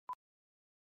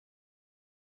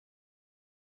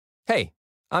Hey,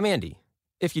 I'm Andy.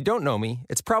 If you don't know me,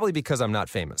 it's probably because I'm not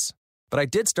famous. But I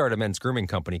did start a men's grooming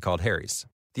company called Harry's.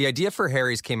 The idea for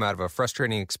Harry's came out of a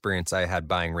frustrating experience I had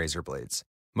buying razor blades.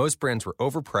 Most brands were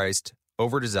overpriced,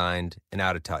 overdesigned, and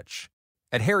out of touch.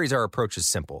 At Harry's, our approach is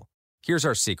simple. Here's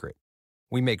our secret.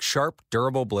 We make sharp,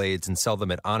 durable blades and sell them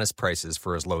at honest prices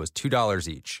for as low as $2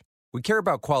 each. We care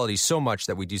about quality so much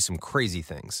that we do some crazy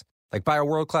things, like buy a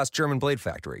world-class German blade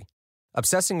factory.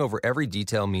 Obsessing over every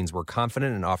detail means we're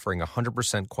confident in offering a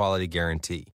 100% quality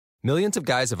guarantee. Millions of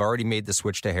guys have already made the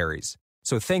switch to Harry's,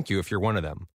 so thank you if you're one of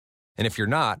them. And if you're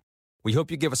not, we hope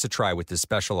you give us a try with this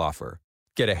special offer.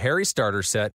 Get a Harry starter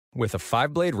set with a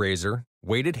 5-blade razor,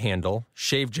 weighted handle,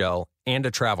 shave gel, and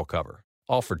a travel cover.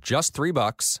 All for just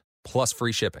 $3 plus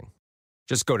free shipping.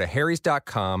 Just go to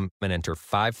harrys.com and enter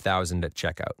 5000 at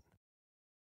checkout.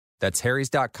 That's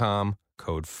harrys.com,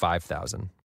 code 5000.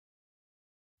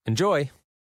 Enjoy!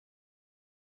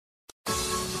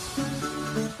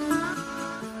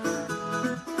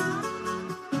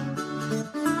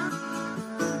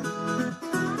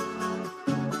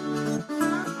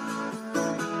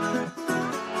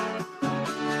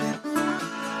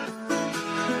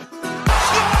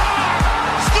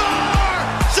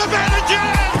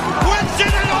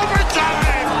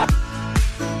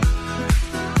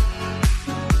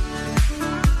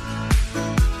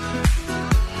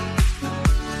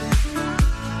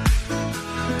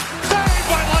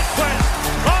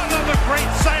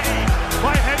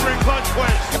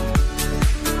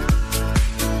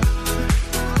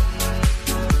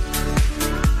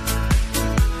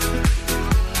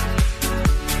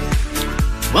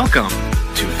 Welcome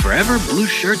to Forever Blue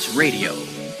Shirts Radio.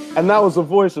 And that was the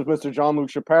voice of Mr. Jean-Luc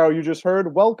Shapiro you just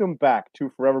heard. Welcome back to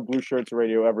Forever Blue Shirts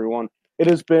Radio, everyone. It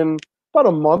has been about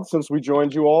a month since we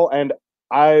joined you all, and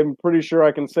I'm pretty sure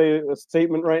I can say a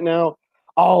statement right now.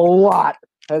 A lot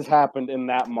has happened in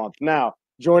that month. Now,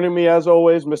 joining me as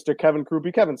always, Mr. Kevin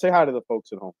Krupe. Kevin, say hi to the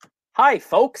folks at home. Hi,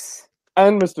 folks.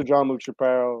 And Mr. Jean-Luc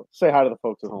Shapiro. Say hi to the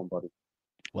folks at home, buddy.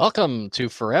 Welcome to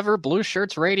Forever Blue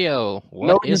Shirts Radio.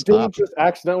 No, you didn't just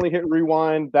accidentally hit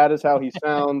rewind. That is how he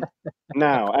sounds.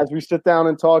 Now, as we sit down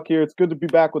and talk here, it's good to be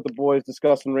back with the boys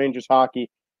discussing Rangers hockey.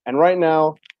 And right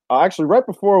now, actually, right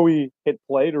before we hit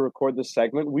play to record this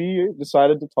segment, we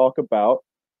decided to talk about,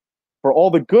 for all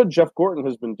the good Jeff Gorton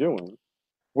has been doing,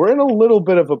 we're in a little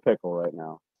bit of a pickle right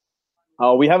now.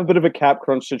 We have a bit of a cap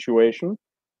crunch situation.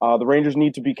 The Rangers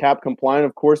need to be cap compliant.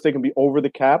 Of course, they can be over the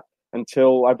cap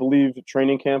until, I believe,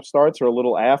 training camp starts, or a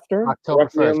little after. October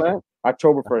 1st.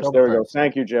 October 1st. There we go.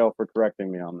 Thank you, Jail, for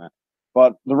correcting me on that.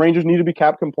 But the Rangers need to be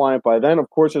cap compliant by then. Of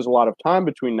course, there's a lot of time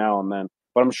between now and then,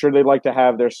 but I'm sure they'd like to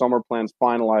have their summer plans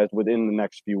finalized within the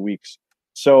next few weeks.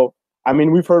 So, I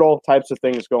mean, we've heard all types of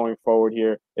things going forward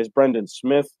here. Is Brendan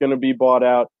Smith going to be bought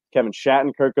out? Kevin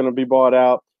Shattenkirk going to be bought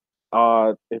out?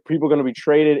 If people are going to be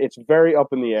traded? It's very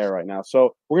up in the air right now.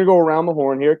 So we're going to go around the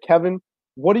horn here. Kevin,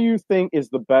 what do you think is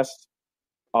the best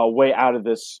way out of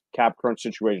this cap crunch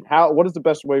situation? What is the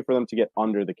best way for them to get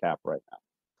under the cap right now?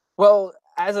 Well,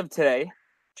 as of today,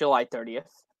 July 30th,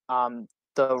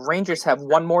 the Rangers have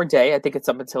one more day. I think it's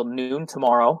up until noon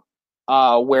tomorrow,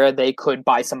 where they could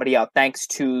buy somebody out, thanks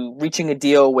to reaching a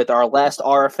deal with our last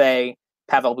RFA,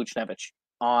 Pavel Buchnevich,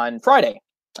 on Friday,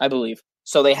 I believe.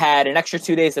 So they had an extra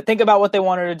 2 days to think about what they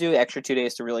wanted to do, extra 2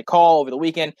 days to really call over the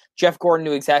weekend. Jeff Gorton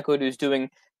knew exactly what he was doing,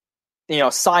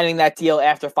 signing that deal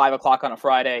after 5 o'clock on a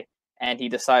Friday, and he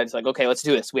decides, like, okay, let's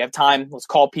do this. We have time. Let's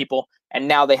call people. And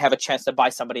now they have a chance to buy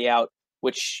somebody out,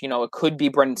 which, it could be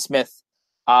Brendan Smith.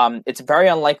 It's very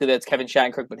unlikely that it's Kevin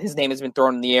Shattenkirk, but his name has been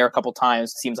thrown in the air a couple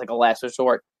times. It seems like a last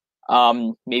resort.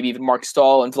 Maybe even Mark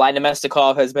Stahl and Vlad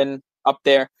Nemestikov has been up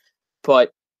there.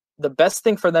 But the best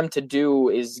thing for them to do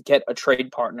is get a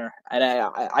trade partner. And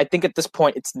I think at this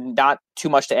point, it's not too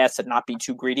much to ask to not be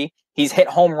too greedy. He's hit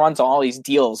home runs on all these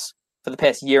deals for the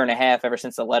past year and a half, ever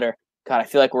since the letter. God, I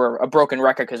feel like we're a broken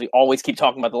record because we always keep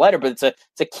talking about the letter, but it's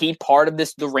a key part of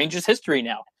the Rangers' history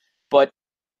now. But,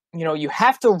 you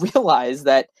have to realize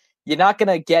that you're not going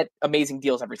to get amazing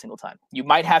deals every single time. You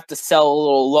might have to sell a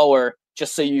little lower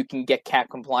just so you can get cap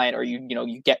compliant, or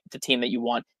you get the team that you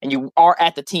want, and you are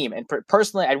at the team. And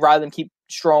personally, I'd rather them keep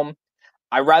Strome.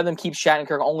 I'd rather them keep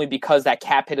Shattenkirk only because that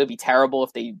cap hit would be terrible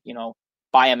if they,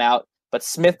 buy him out. But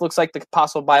Smith looks like the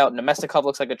possible buyout. Nemestikov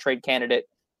looks like a trade candidate.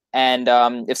 And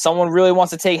if someone really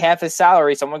wants to take half his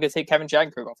salary, someone could take Kevin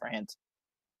Shattenkirk off our hands.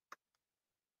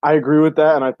 I agree with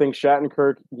that, and I think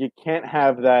Shattenkirk, you can't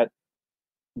have that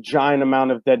giant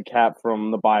amount of dead cap from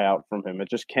the buyout from him. It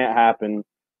just can't happen.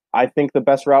 I think the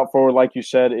best route forward, like you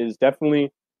said, is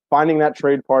definitely finding that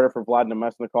trade partner for Vlad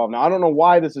Nemestikov. Now, I don't know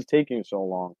why this is taking so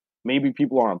long. Maybe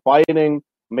people aren't biting.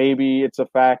 Maybe it's a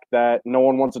fact that no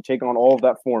one wants to take on all of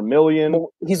that $4 million.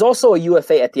 Well, he's also a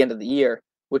UFA at the end of the year,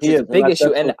 which is a big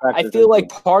issue. And I feel like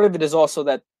part of it is also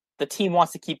that the team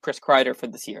wants to keep Chris Kreider for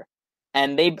this year.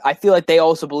 And I feel like they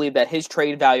also believe that his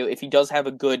trade value, if he does have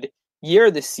a good year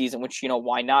this season, which,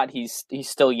 why not? He's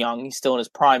still young. He's still in his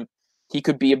prime. He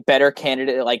could be a better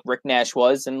candidate like Rick Nash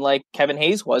was and like Kevin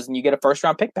Hayes was, and you get a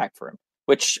first-round pick back for him,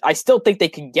 which I still think they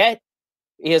could get.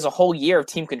 He has a whole year of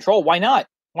team control. Why not?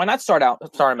 Why not start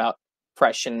him out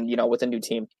fresh and, with a new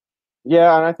team?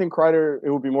 Yeah, and I think Kreider,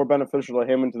 it would be more beneficial to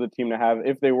him and to the team to have,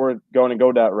 if they were going to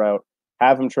go that route,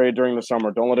 have him trade during the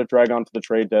summer. Don't let it drag on to the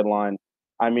trade deadline.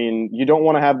 I mean, you don't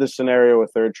want to have this scenario, a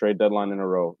third trade deadline in a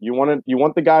row. You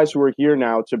want the guys who are here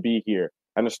now to be here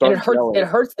and to start. And it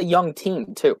hurts the young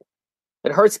team too.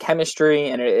 It hurts chemistry,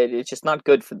 and it's just not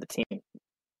good for the team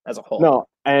as a whole. No,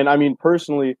 and I mean,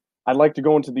 personally, I'd like to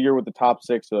go into the year with the top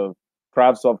six of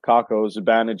Kravtsov, Kakko,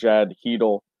 Zibanejad,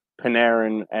 Hedl,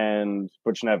 Panarin, and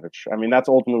Buchnevich. I mean, that's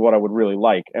ultimately what I would really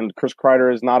like. And Chris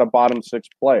Kreider is not a bottom six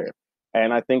player,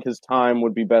 and I think his time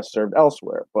would be best served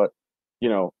elsewhere. But,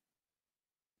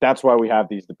 that's why we have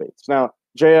these debates. Now,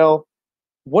 JL,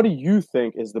 what do you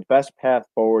think is the best path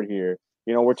forward here?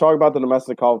 We're talking about the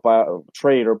Namestnikov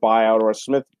trade or buyout or a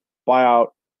Smith buyout,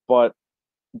 but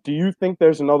do you think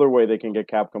there's another way they can get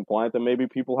cap compliant that maybe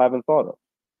people haven't thought of?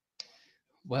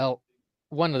 Well,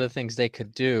 one of the things they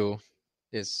could do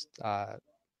is,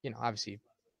 obviously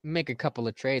make a couple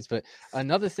of trades. But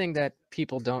another thing that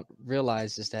people don't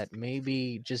realize is that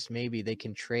maybe, just maybe, they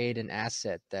can trade an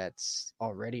asset that's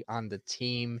already on the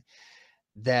team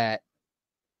that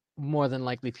more than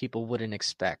likely people wouldn't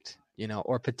expect,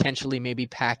 or potentially maybe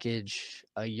package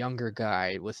a younger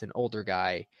guy with an older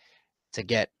guy to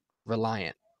get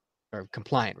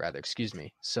compliant rather, excuse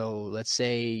me. So let's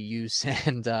say you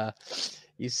send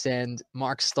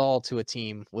Mark Stahl to a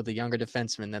team with a younger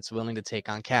defenseman that's willing to take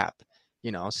on cap.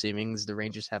 Seeming the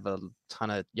Rangers have a ton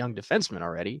of young defensemen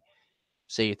already.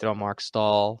 Say you throw Mark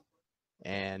Stahl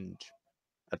and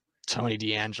a Tony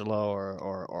DeAngelo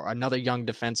or another young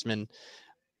defenseman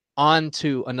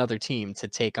onto another team to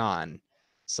take on,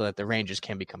 so that the Rangers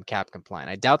can become cap compliant.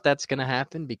 I doubt that's going to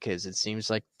happen because it seems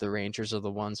like the Rangers are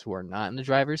the ones who are not in the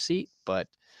driver's seat, but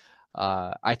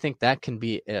I think that can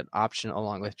be an option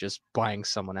along with just buying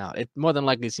someone out. It more than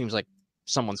likely seems like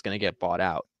someone's going to get bought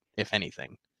out, if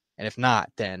anything. And if not,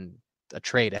 then a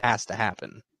trade has to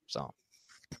happen. So,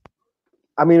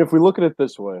 I mean, if we look at it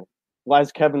this way,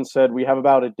 as Kevin said, we have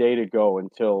about a day to go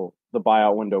until the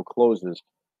buyout window closes.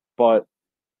 But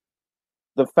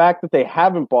the fact that they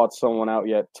haven't bought someone out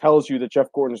yet tells you that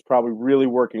Jeff Gorton is probably really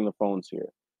working the phones here.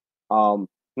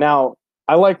 Now,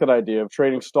 I like that idea of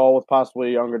trading Stahl with possibly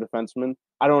a younger defenseman.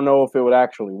 I don't know if it would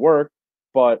actually work,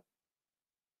 but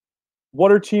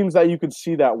what are teams that you could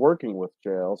see that working with,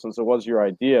 JL, since it was your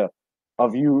idea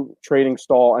of you trading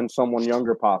Stahl and someone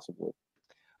younger possibly?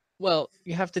 Well,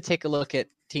 you have to take a look at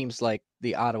teams like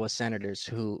the Ottawa Senators,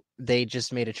 who they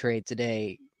just made a trade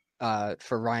today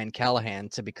for Ryan Callahan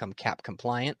to become cap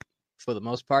compliant for the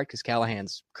most part, because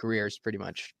Callahan's career is pretty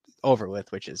much over with,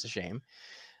 which is a shame.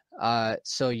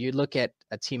 So you look at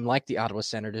a team like the Ottawa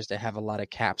Senators that have a lot of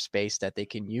cap space that they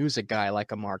can use a guy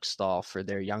like a Mark Stahl for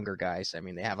their younger guys. I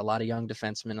mean, they have a lot of young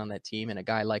defensemen on that team, and a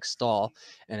guy like Stahl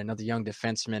and another young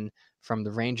defenseman from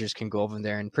the Rangers can go over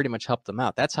there and pretty much help them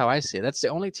out. That's how I see it. That's the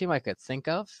only team I could think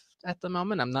of at the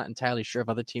moment. I'm not entirely sure of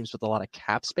other teams with a lot of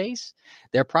cap space.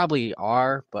 There probably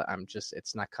are, but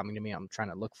it's not coming to me. I'm trying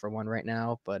to look for one right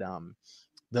now, but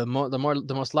the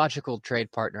most logical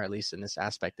trade partner, at least in this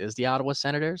aspect, is the Ottawa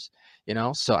Senators,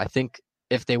 So I think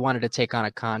if they wanted to take on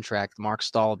a contract, Mark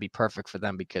Stahl would be perfect for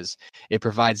them because it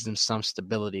provides them some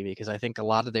stability, because I think a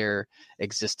lot of their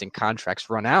existing contracts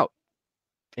run out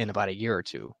in about a year or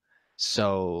two.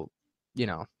 So,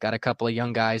 got a couple of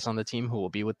young guys on the team who will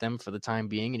be with them for the time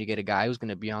being, and you get a guy who's going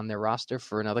to be on their roster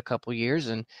for another couple of years,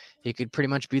 and he could pretty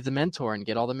much be the mentor and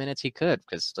get all the minutes he could,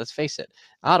 because let's face it,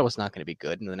 Ottawa's not going to be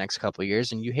good in the next couple of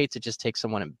years, and you hate to just take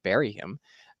someone and bury him,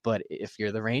 but if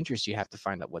you're the Rangers, you have to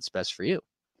find out what's best for you.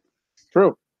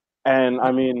 True. And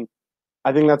I mean,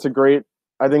 I think that's a great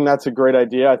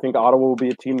idea. I think Ottawa will be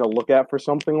a team to look at for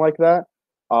something like that.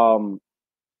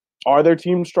 Are there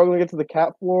teams struggling to get to the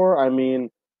cap floor? I mean,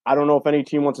 I don't know if any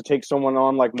team wants to take someone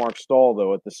on like Mark Stahl,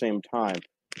 though, at the same time.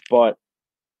 But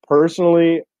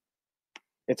personally,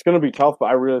 it's going to be tough, but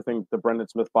I really think the Brendan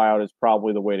Smith buyout is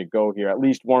probably the way to go here, at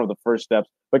least one of the first steps.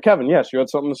 But Kevin, yes, you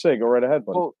had something to say. Go right ahead,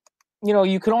 buddy. Well,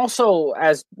 you can also,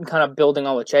 as kind of building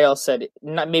on what JL said,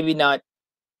 maybe not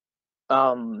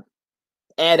add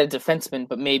a defenseman,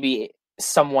 but maybe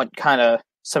somewhat kind of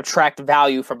subtract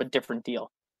value from a different deal.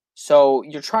 So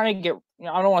you're trying to get,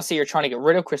 I don't want to say you're trying to get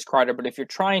rid of Chris Kreider, but if you're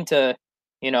trying to,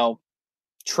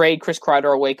 trade Chris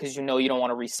Kreider away because you don't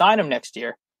want to re-sign him next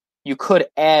year, you could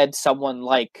add someone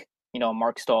like,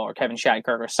 Mark Stahl or Kevin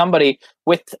Shattenkirk or somebody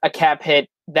with a cap hit.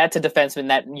 That's a defenseman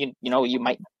that,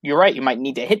 you're right, you might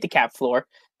need to hit the cap floor.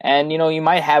 And, you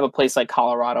might have a place like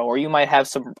Colorado, or you might have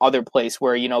some other place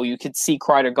where, you could see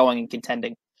Kreider going and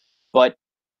contending. But,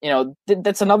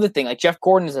 that's another thing. Like, Jeff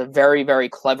Gordon is a very, very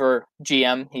clever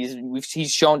GM.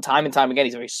 He's shown time and time again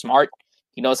he's very smart.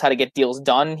 He knows how to get deals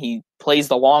done. He plays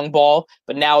the long ball,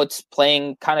 but now it's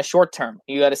playing kind of short term.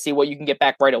 You got to see what you can get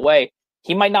back right away.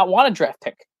 He might not want a draft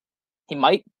pick. He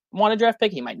might want a draft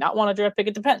pick. He might not want a draft pick.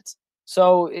 It depends.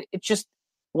 So it's just,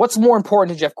 what's more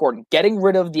important to Jeff Gordon? Getting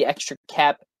rid of the extra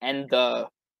cap and the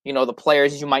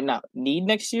players you might not need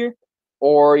next year,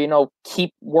 or,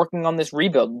 keep working on this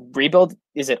rebuild. Rebuild,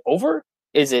 is it over?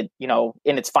 Is it,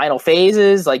 in its final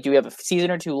phases? Like, do you have a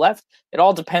season or two left? It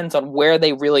all depends on where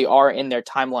they really are in their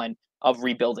timeline of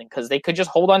rebuilding, because they could just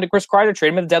hold on to Chris Kreider, trade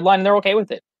him at the deadline, and they're okay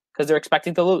with it because they're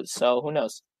expecting to lose. So who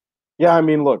knows? Yeah, I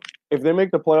mean, look, if they make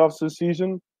the playoffs this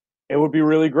season, it would be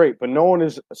really great. But no one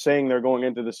is saying they're going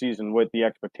into the season with the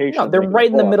expectation. No, they're right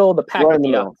in the middle of the pack. Right in the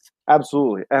middle.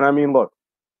 Absolutely. And I mean, look,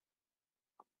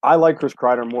 I like Chris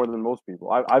Kreider more than most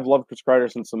people. I've loved Chris Kreider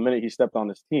since the minute he stepped on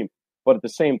this team. But at the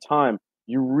same time,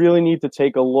 you really need to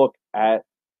take a look at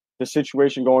the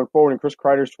situation going forward. And Chris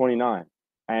Kreider's 29.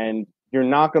 And you're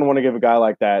not going to want to give a guy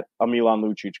like that a Milan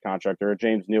Lucic contract or a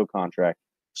James Neal contract.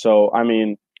 So, I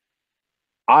mean,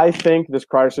 I think this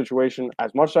Kreider situation,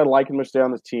 as much as I'd like him to stay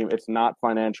on this team, it's not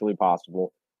financially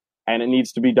possible. And it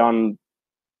needs to be done,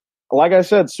 like I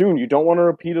said, soon. You don't want to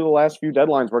repeat of the last few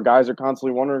deadlines where guys are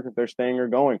constantly wondering if they're staying or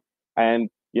going. And,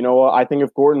 I think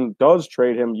if Gordon does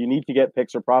trade him, you need to get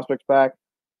picks or prospects back.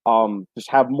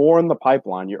 Just have more in the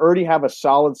pipeline. You already have a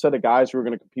solid set of guys who are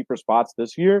going to compete for spots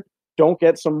this year. Don't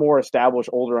get some more established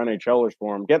older NHLers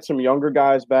for him. Get some younger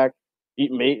guys back.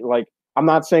 I'm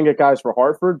not saying get guys for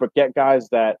Hartford, but get guys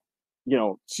that,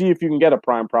 see if you can get a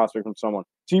prime prospect from someone.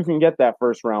 See if you can get that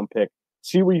first round pick.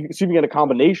 See if you can get a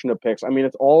combination of picks. I mean,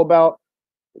 it's all about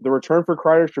the return for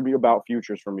Kreider should be about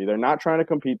futures for me. They're not trying to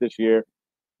compete this year.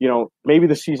 Maybe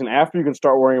the season after you can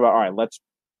start worrying about, all right, let's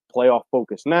playoff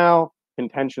focus now,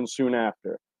 contention soon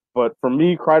after. But for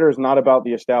me, Kreider is not about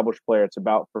the established player. It's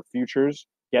about for futures,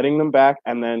 getting them back,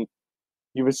 and then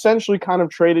you've essentially kind of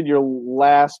traded your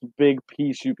last big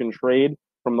piece you can trade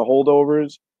from the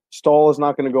holdovers. Stahl is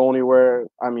not going to go anywhere.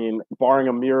 I mean, barring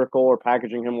a miracle or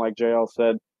packaging him like JL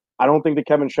said, I don't think the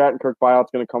Kevin Shattenkirk buyout's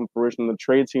going to come to fruition. The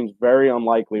trade seems very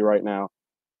unlikely right now.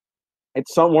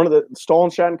 It's one of the Stahl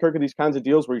and Shattenkirk are these kinds of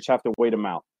deals where you just have to wait them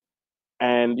out.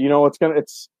 And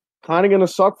it's kind of going to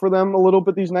suck for them a little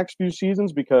bit these next few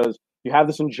seasons because you have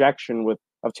this injection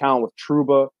of talent with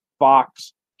Trouba,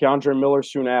 Fox, Keandre Miller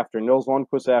soon after, Nils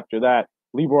Lundkvist after that,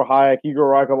 Libor Hayek,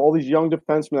 Igor Rykov, all these young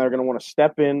defensemen that are going to want to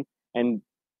step in and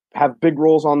have big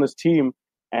roles on this team.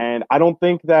 And I don't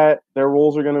think that their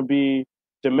roles are going to be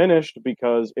diminished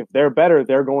because if they're better,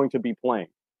 they're going to be playing.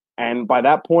 And by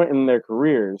that point in their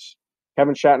careers,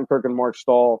 Kevin Shattenkirk and Mark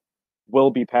Stahl will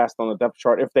be passed on the depth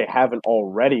chart if they haven't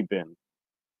already been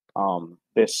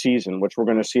this season, which we're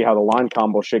going to see how the line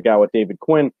combo shake out with David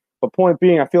Quinn. But point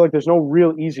being, I feel like there's no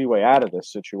real easy way out of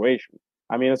this situation.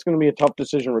 I mean, it's going to be a tough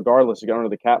decision regardless to get under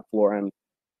the cap floor. And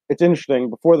it's interesting.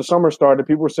 Before the summer started,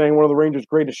 people were saying one of the Rangers'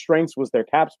 greatest strengths was their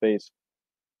cap space.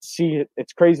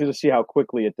 It's crazy to see how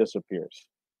quickly it disappears.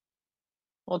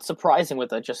 Well, it's surprising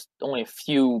with just only a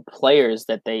few players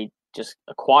that they just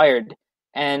acquired.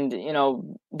 And,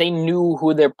 they knew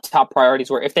who their top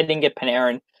priorities were. If they didn't get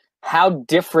Panarin, how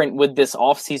different would this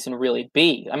offseason really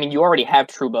be? I mean, you already have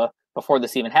Trouba before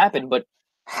this even happened, but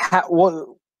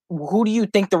who do you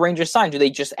think the Rangers sign? Do they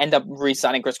just end up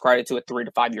re-signing Chris Kreider to a 3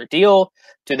 to 5 year deal?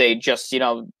 Do they just,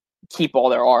 keep all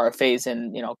their RFAs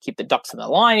and, keep the ducks in the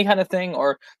line kind of thing?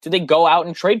 Or do they go out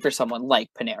and trade for someone like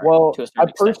Panarin? Well, to a certain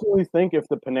extent? Personally think if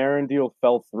the Panarin deal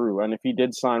fell through and if he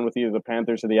did sign with either the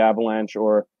Panthers or the Avalanche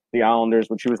or the Islanders,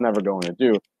 which he was never going to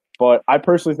do, but I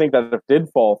personally think that if it did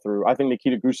fall through, I think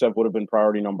Nikita Gusev would have been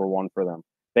priority number one for them.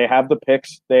 They have the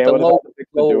picks. They would have the picks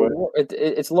to do it.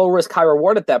 It's low risk, high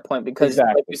reward at that point because,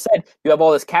 exactly. Like you said, you have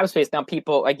all this cap space. Now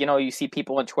people, you see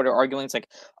people on Twitter arguing, it's like,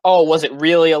 oh, was it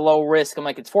really a low risk? I'm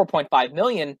like, it's $4.5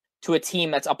 million to a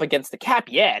team that's up against the cap.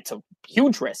 Yeah, it's a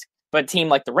huge risk. But a team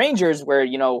like the Rangers where,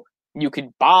 you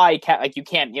could buy cap, like you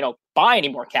can't, buy any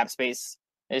more cap space.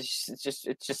 It's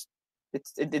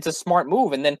a smart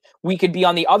move. And then we could be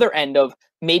on the other end of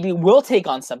maybe we'll take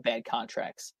on some bad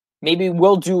contracts. Maybe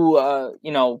we'll do,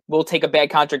 we'll take a bad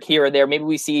contract here or there. Maybe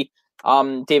we see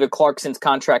David Clarkson's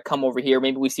contract come over here.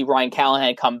 Maybe we see Ryan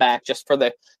Callahan come back just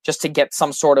to get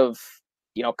some sort of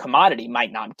commodity.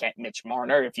 Might not get Mitch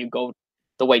Marner if you go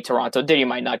the way Toronto did. You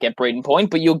might not get Braden Point,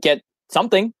 but you'll get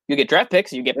something. You get draft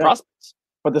picks. You get prospects.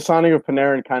 But the signing of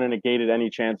Panarin kind of negated any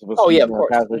chance of a season. Of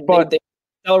course. But they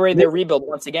accelerated their rebuild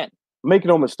once again. Make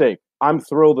no mistake, I'm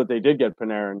thrilled that they did get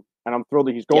Panarin, and I'm thrilled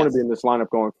that he's going to be in this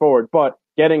lineup going forward. But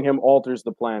getting him alters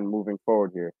the plan moving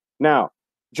forward here. Now,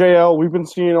 JL, we've been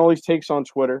seeing all these takes on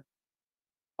Twitter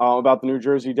about the New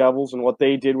Jersey Devils and what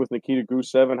they did with Nikita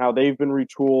Gusev and how they've been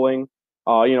retooling.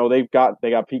 They got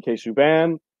PK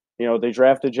Subban. They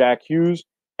drafted Jack Hughes,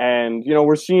 and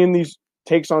we're seeing these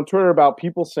takes on Twitter about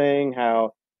people saying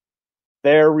how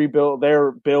their rebuild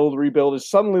is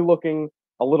suddenly looking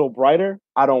a little brighter.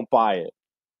 I don't buy it.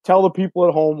 Tell the people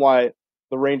at home why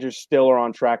the Rangers still are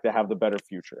on track to have the better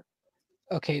future.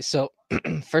 Okay, so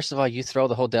first of all, you throw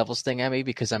the whole Devils thing at me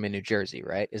because I'm in New Jersey,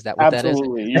 right? Is that what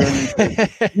Absolutely. that is?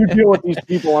 Absolutely. You deal with these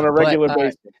people on a regular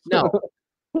basis. No.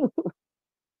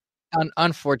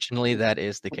 Unfortunately, that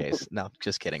is the case. No,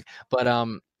 just kidding. But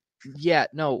when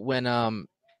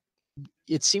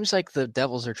it seems like the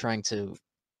Devils are trying to,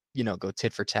 go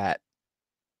tit for tat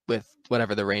with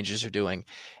whatever the Rangers are doing,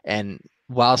 and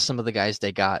while some of the guys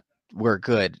they got were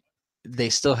good, they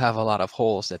still have a lot of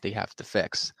holes that they have to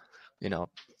fix.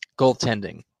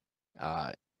 Goaltending.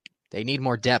 They need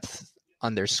more depth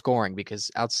on their scoring because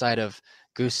outside of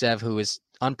Gusev, who is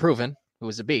unproven, who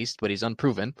is a beast, but he's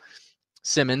unproven,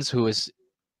 Simmons, who is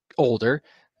older,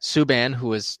 Subban,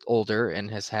 who is older and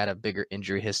has had a bigger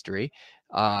injury history,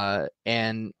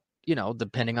 and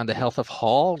depending on the health of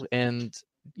Hall and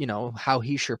how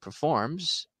he sure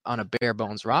performs on a bare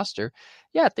bones roster,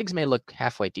 things may look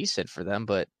halfway decent for them,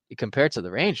 but compared to the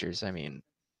Rangers, I mean,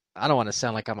 I don't want to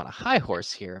sound like I'm on a high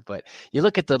horse here, but you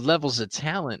look at the levels of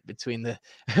talent between the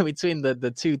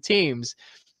two teams,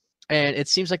 and it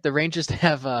seems like the Rangers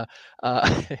have a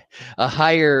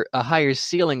higher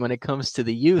ceiling when it comes to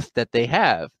the youth that they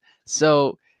have.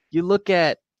 So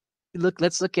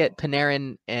let's look at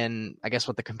Panarin, and I guess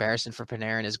what the comparison for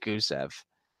Panarin is Gusev.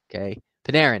 Okay,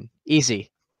 Panarin, easy,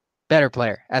 better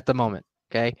player at the moment.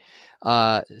 Okay,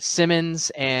 Simmons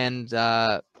and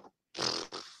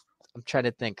I'm trying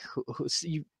to think who's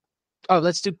you. Oh,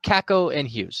 let's do Kakko and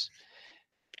Hughes.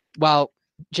 While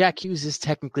Jack Hughes is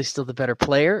technically still the better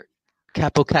player,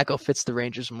 Kakko fits the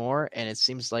Rangers more, and it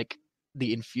seems like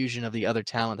the infusion of the other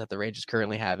talent that the Rangers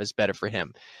currently have is better for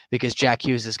him because Jack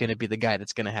Hughes is going to be the guy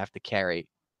that's going to have to carry,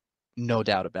 no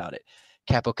doubt about it.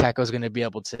 Kakko is going to be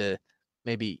able to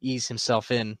maybe ease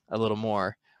himself in a little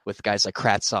more with guys like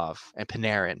Kravtsov and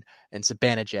Panarin and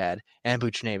Zibanejad and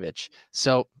Buchnevich.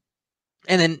 So,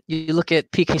 and then you look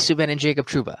at PK Subban and Jacob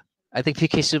Trouba. I think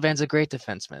PK Subban's a great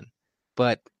defenseman,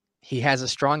 but he has a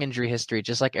strong injury history,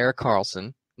 just like Erik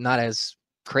Karlsson. Not as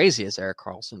crazy as Erik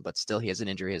Karlsson, but still he has an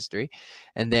injury history.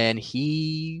 And then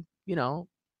he,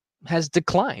 has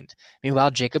declined. Meanwhile,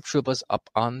 Jacob Trouba's up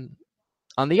on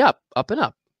the up and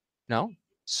up.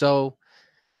 So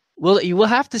you will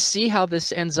have to see how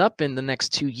this ends up in the next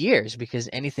 2 years because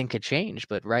anything could change.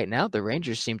 But right now, the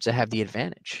Rangers seem to have the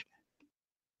advantage.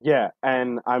 Yeah,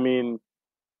 and I mean,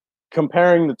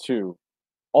 comparing the two,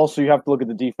 also you have to look at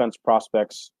the defense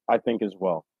prospects, I think, as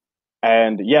well.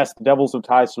 And yes, the Devils have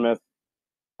Ty Smith,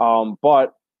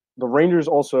 but the Rangers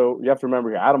also, you have to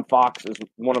remember here, Adam Fox is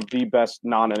one of the best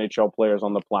non-NHL players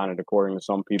on the planet, according to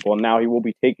some people, and now he will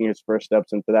be taking his first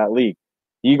steps into that league.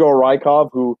 Igor Rykov,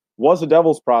 who was a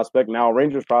Devils prospect, now a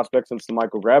Rangers prospect since the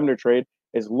Michael Grabner trade,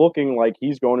 is looking like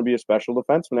he's going to be a special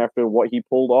defenseman after what he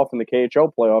pulled off in the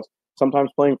KHL playoffs, sometimes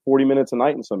playing 40 minutes a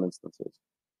night in some instances.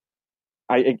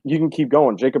 You can keep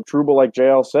going. Jacob Trouba, like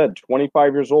JL said,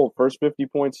 25 years old, first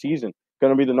 50-point season,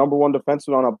 going to be the number one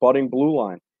defenseman on a budding blue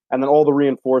line. And then all the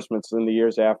reinforcements in the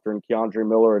years after, and Keandre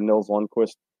Miller and Nils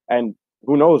Lundqvist. And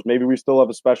who knows, maybe we still have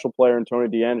a special player in Tony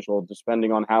DeAngelo,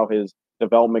 depending on how his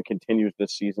development continues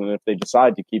this season and if they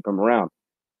decide to keep him around.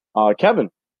 Kevin,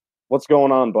 what's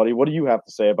going on, buddy? What do you have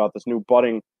to say about this new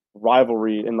budding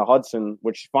rivalry in the Hudson,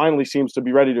 which finally seems to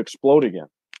be ready to explode again?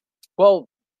 Well,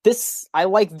 I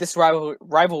like this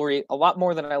rivalry a lot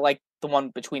more than I like the one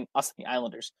between us and the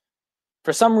Islanders.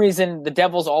 For some reason, the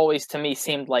Devils always, to me,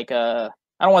 seemed like I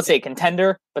don't want to say a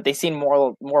contender, but they seem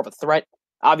more of a threat.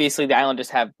 Obviously, the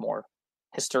Islanders have more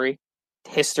history.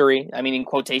 I mean, in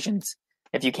quotations,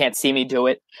 if you can't see me do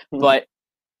it. But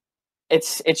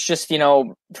it's just,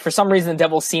 for some reason, the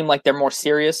Devils seem like they're more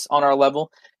serious on our level.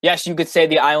 Yes, you could say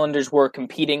the Islanders were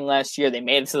competing last year. They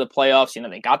made it to the playoffs.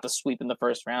 They got the sweep in the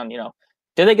first round,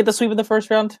 Did they get the sweep in the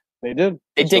first round? They did.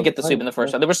 They did get the sweep in the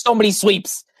first round. There were so many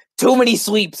sweeps. Too many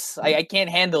sweeps. I can't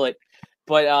handle it.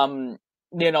 But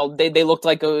they looked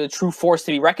like a true force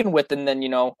to be reckoned with, and then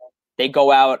they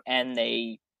go out and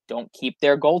they don't keep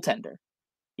their goaltender.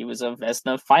 He was a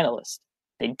Vezina finalist.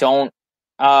 They don't,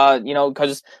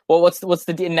 because what's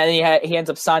the deal? And then he ends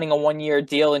up signing a 1-year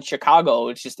deal in Chicago.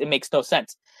 It makes no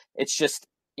sense. It's just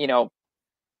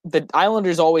the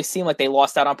Islanders always seem like they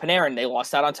lost out on Panarin. They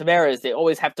lost out on Tavares. They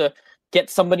always have to get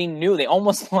somebody new. They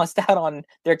almost lost out on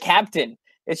their captain.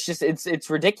 It's just it's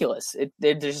ridiculous.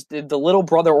 They're just the little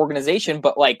brother organization,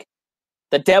 but like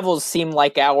the Devils seem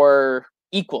like our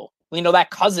equal.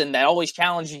 That cousin that always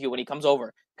challenges you when he comes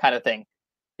over, kind of thing.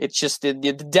 It's just the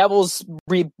Devils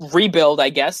rebuild, I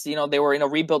guess. They were in a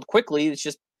rebuild quickly. It's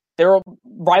just they're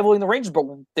rivaling the Rangers, but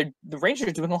the Rangers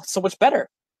are doing so much better.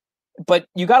 But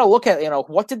you got to look at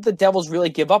what did the Devils really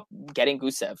give up getting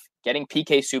Gusev, getting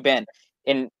PK Subban,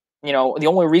 and the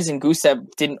only reason Gusev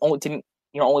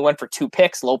only went for 2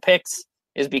 picks, low picks,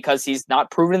 is because he's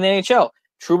not proven in the NHL.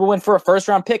 Trouba went for a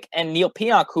first-round pick, and Neil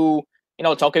Pionk, who,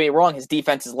 don't get me wrong, his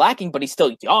defense is lacking, but he's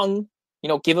still young.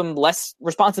 Give him less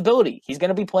responsibility. He's going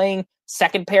to be playing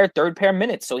second pair, third pair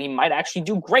minutes, so he might actually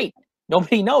do great.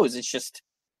 Nobody knows. It's just,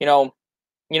 you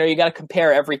got to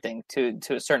compare everything to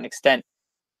a certain extent.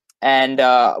 And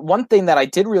one thing that I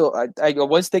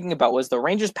was thinking about was the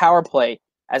Rangers power play.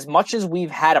 As much as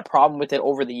we've had a problem with it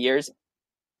over the years,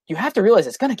 you have to realize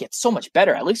it's going to get so much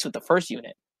better, at least with the first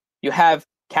unit. You have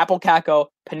Kaapo Kakko,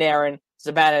 Panarin,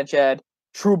 Zibanejad,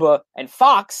 Trouba, and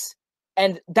Fox,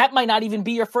 and that might not even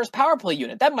be your first power play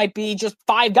unit. That might be just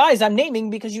 5 guys I'm naming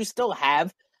because you still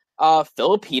have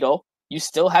Filipino, you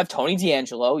still have Tony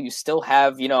DeAngelo, you still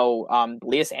have,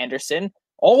 Lias Anderson,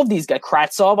 all of these guys,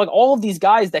 Kravtsov, like all of these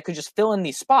guys that could just fill in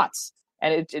these spots.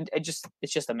 And it's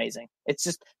just amazing. It's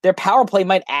just their power play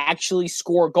might actually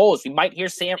score goals. We might hear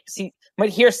Sam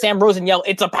Rosen yell,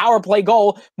 "It's a power play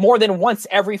goal" more than once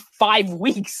every 5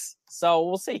 weeks. So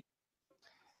we'll see.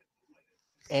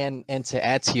 And to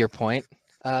add to your point,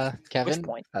 Kevin, which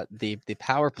point? The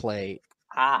power play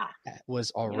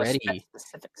was already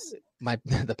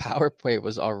the power play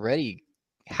was already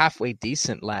halfway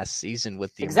decent last season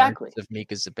with the emergence of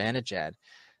Mika Zibanejad.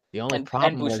 The only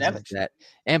problem was that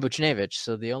and Buchnevich.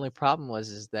 So the only problem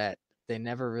was that they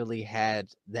never really had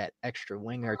that extra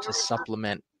winger to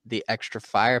supplement the extra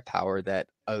firepower that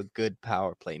a good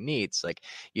power play needs. Like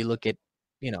you look at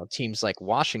teams like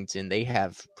Washington, they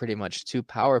have pretty much 2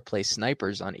 power play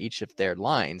snipers on each of their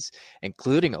lines,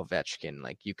 including Ovechkin.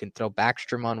 Like you can throw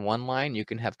Backstrom on one line, you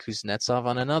can have Kuznetsov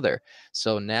on another.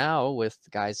 So now with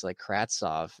guys like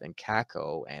Kravtsov and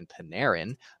Kakko and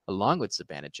Panarin, along with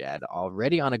Zibanejad,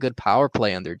 already on a good power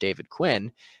play under David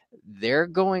Quinn, they're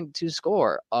going to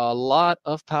score a lot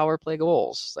of power play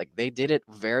goals. Like they did it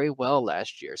very well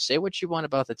last year. Say what you want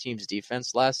about the team's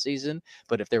defense last season,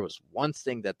 but if there was one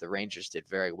thing that the Rangers did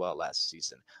very well last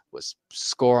season was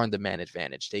score on the man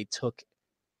advantage. They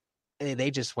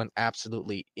just went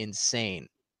absolutely insane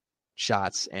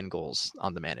shots and goals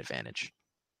on the man advantage.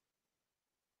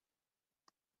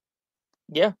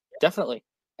 Yeah, definitely.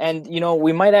 And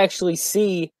we might actually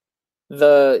see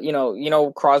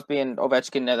the Crosby and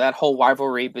Ovechkin, that whole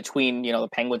rivalry between the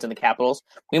Penguins and the Capitals.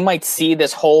 We might see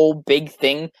this whole big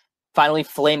thing finally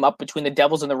flame up between the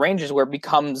Devils and the Rangers, where it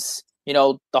becomes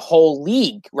the whole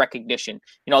league recognition.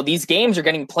 These games are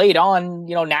getting played on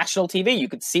national TV. You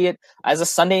could see it as a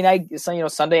Sunday night,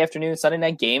 Sunday afternoon, Sunday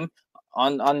night game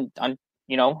on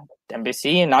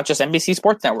NBC, and not just NBC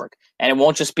Sports Network. And it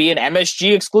won't just be an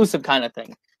MSG exclusive kind of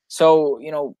thing. So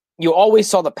you always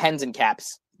saw the Pens and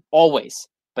Caps. Always.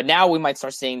 But now we might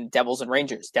start seeing Devils and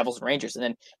Rangers, and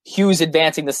then Hughes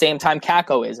advancing the same time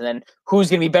Kakko is, and then who's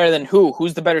going to be better than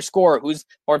who's the better scorer, who's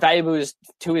more valuable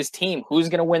to his team, who's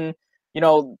going to win,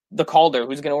 the Calder,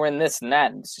 who's going to win this and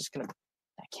that. And it's just going to,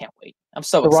 I can't wait. I'm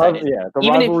so excited.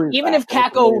 Even if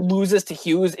Kakko loses to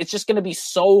Hughes, it's just going to be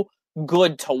so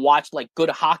good to watch, like good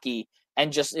hockey,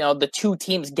 and just, the 2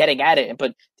 teams getting at it.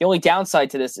 But the only downside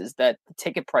to this is that the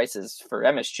ticket prices for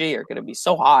MSG are going to be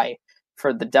so high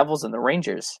for the Devils and the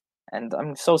Rangers, and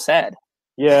I'm so sad.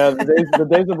 Yeah, the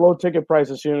days of low ticket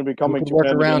prices soon to be coming. Work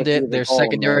around it. There's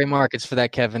secondary markets for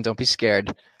that, Kevin. Don't be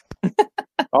scared.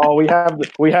 Oh, we have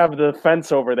the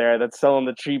fence over there that's selling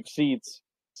the cheap seats.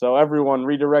 So everyone,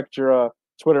 redirect your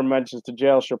Twitter mentions to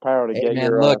Jail Shapiro to get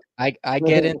your. Look, I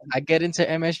get into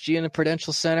MSG in the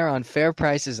Prudential Center on fair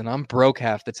prices, and I'm broke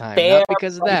half the time. Not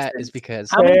because of that, it's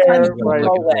because how many times I'm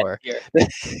looking for.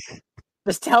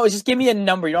 Just give me a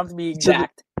number. You don't have to be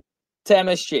exact. To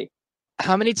MSG.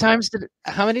 How many times did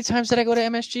I go to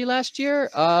MSG last year?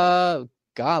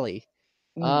 Golly.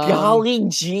 Golly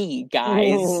gee,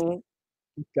 guys.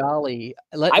 Golly.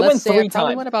 I went 3 times.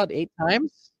 I went about 8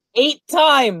 times. 8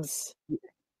 times.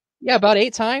 Yeah, about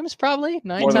 8 times, probably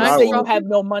 9 More than You I times. say you was. have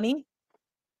no money?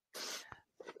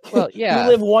 Well, yeah,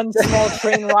 You live one small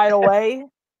train ride away.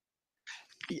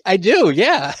 I do.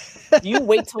 Yeah. Do you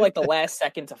wait till like the last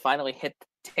second to finally hit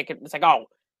the ticket? It's like, oh,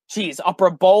 geez, Upper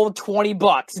Bowl,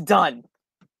 $20, done.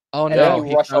 Oh And then no, you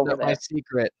he rush found over out my there.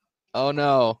 secret. Oh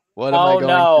no, what am I Oh going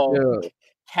no, to do? Oh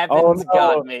Kevin's no,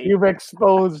 got me. you've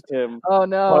exposed him. Oh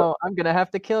no, I'm gonna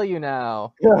have to kill you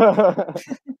now.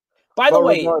 By the But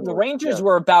way, the regardless, Rangers yeah.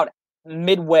 were about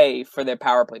midway for their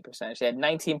power play percentage. They had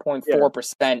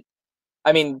 19.4%.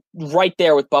 I mean, right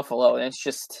there with Buffalo. And it's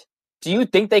just, do you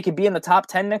think they could be in the top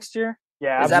 10 next year?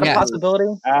 Yeah, Is that a Yes. possibility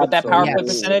with that power play Absolutely.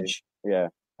 percentage? Yeah,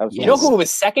 You know absolutely. who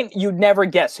was second? You'd never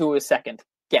guess who was second.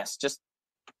 Guess. Just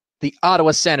The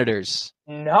Ottawa Senators.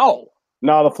 no.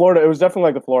 No, it was definitely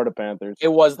like the Florida Panthers. It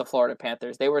was the Florida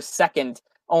Panthers. They were second,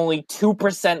 only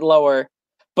 2% lower.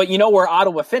 But you know where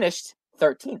Ottawa finished?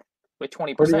 13th with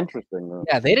 20%. Pretty interesting, though.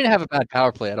 Yeah, they didn't have a bad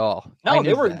power play at all. I No, knew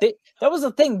they were. that. That was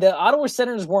the thing. The Ottawa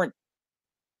Senators weren't.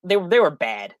 They were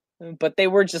bad, but they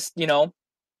were just they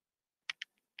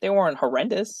weren't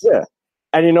horrendous. Yeah,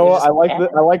 and you know They're what? just bad.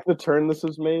 I like the turn this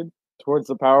has made towards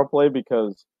the power play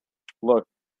because, look,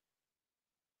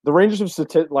 the Rangers have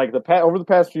over the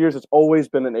past few years, it's always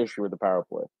been an issue with the power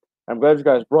play. I'm glad you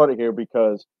guys brought it here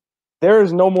because there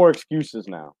is no more excuses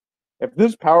now. If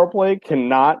this power play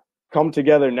cannot come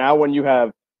together now, when you have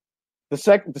the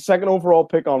second overall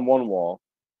pick on one wall,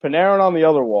 Panarin on the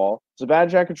other wall,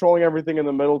 Zibanejad controlling everything in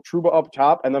the middle, Trouba up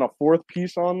top, and then a fourth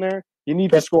piece on there, you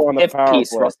need to score on the Fifth power piece,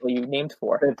 play. Russell, you named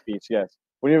for. Fifth piece, yes.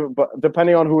 But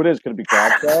depending on who it is, could it be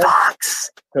Kravtsov?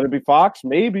 Could it be Fox?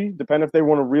 Maybe, depending if they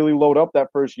want to really load up that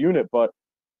first unit. But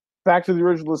back to the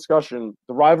original discussion,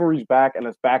 the rivalry's back, and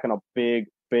it's back in a big,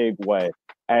 big way.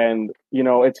 And,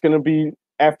 it's going to be,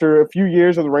 after a few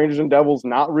years of the Rangers and Devils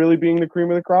not really being the cream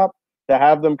of the crop, to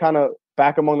have them kind of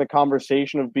back among the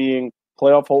conversation of being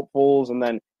playoff hopefuls and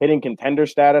then hitting contender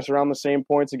status around the same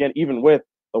points again, even with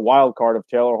the wild card of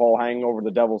Taylor Hall hanging over the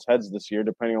Devils' heads this year,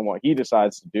 depending on what he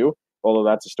decides to do, although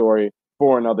that's a story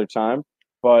for another time.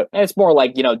 But And it's more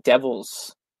like,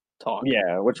 Devils talk.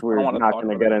 yeah, which we're wanna not talk going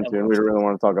to about get the into, and Devils. we don't really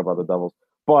want to talk about the Devils.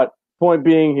 But point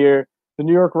being here, the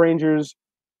New York Rangers,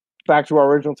 back to our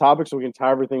original topic so we can tie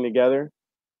everything together.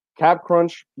 Cap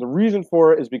crunch, the reason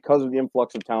for it is because of the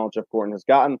influx of talent Jeff Gorton has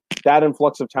gotten. That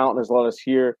influx of talent has led us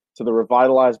here to the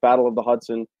revitalized Battle of the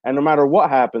Hudson. And no matter what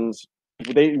happens,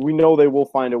 we know they will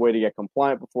find a way to get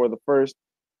compliant before the first.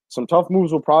 Some tough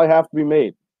moves will probably have to be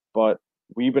made, but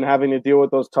we've been having to deal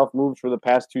with those tough moves for the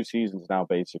past 2 seasons now,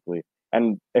 basically.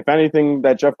 And if anything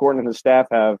that Jeff Gorton and his staff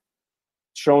have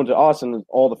shown to us and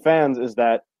all the fans is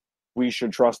that we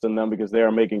should trust in them because they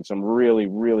are making some really,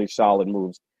 really solid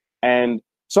moves. And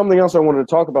something else I wanted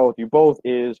to talk about with you both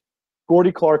is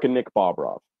Gordy Clark and Nick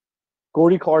Bobrov.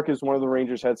 Gordy Clark is one of the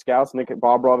Rangers' head scouts. Nick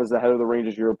Bobrov is the head of the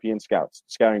Rangers' European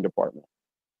scouting department.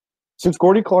 Since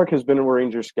Gordy Clark has been a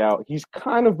Ranger scout, he's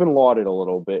kind of been lauded a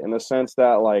little bit in the sense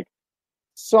that,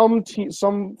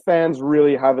 some fans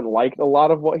really haven't liked a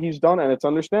lot of what he's done, and it's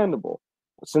understandable.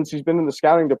 Since he's been in the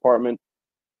scouting department,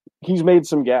 he's made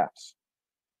some gaps.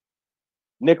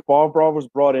 Nick Bobrov was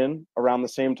brought in around the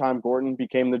same time Gorton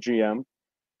became the GM.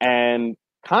 And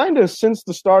kind of since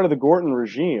the start of the Gorton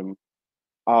regime,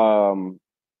 Bobrov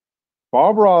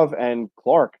and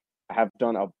Clark have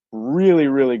done a really,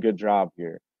 really good job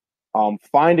here.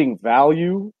 Finding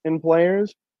value in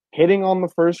players, hitting on the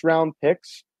first-round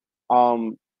picks.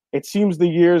 It seems the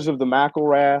years of the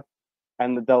McElrath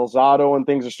and the Del Zotto and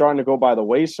things are starting to go by the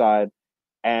wayside,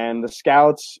 and the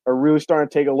scouts are really starting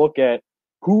to take a look at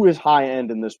who is high-end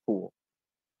in this pool.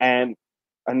 And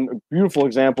a beautiful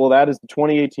example of that is the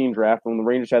 2018 draft when the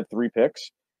Rangers had 3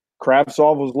 picks.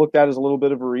 Kravtsov was looked at as a little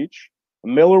bit of a reach.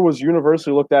 Miller was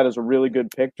universally looked at as a really good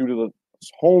pick due to the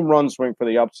home run swing for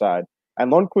the upside.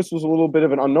 And Lundqvist was a little bit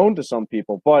of an unknown to some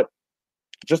people. But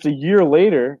just a year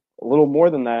later, a little more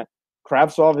than that,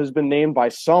 Kravtsov has been named by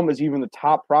some as even the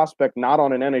top prospect not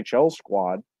on an NHL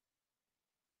squad.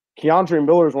 Keandre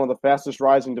Miller is one of the fastest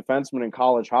rising defensemen in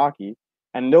college hockey.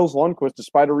 And Nils Lundqvist,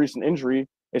 despite a recent injury,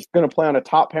 is going to play on a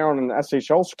top pair on an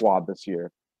SHL squad this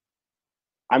year.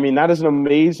 I mean, that is an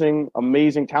amazing,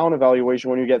 amazing talent evaluation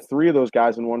when you get 3 of those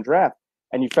guys in one draft.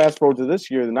 And you fast forward to this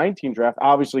year, the 19 draft,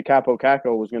 obviously Capo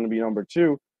Caco was going to be number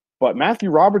 2, but Matthew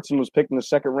Robertson was picked in the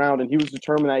 2nd round, and he was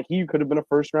determined that he could have been a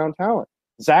first-round talent.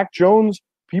 Zach Jones,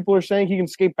 people are saying he can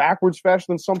skate backwards faster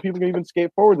than some people can even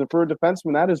skate forwards. And for a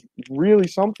defenseman, that is really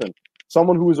something.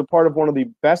 Someone who was a part of one of the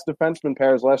best defenseman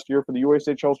pairs last year for the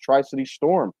USHL's Tri-City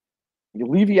Storm.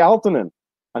 Levi Aaltonen,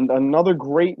 another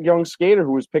great young skater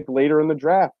who was picked later in the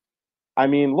draft. I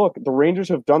mean, look, the Rangers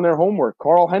have done their homework.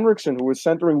 Carl Henriksson, who was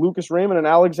centering Lucas Raymond and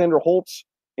Alexander Holtz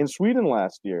in Sweden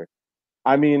last year.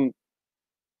 I mean,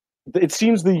 it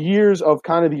seems the years of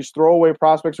kind of these throwaway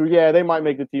prospects who, yeah, they might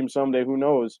make the team someday, who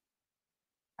knows,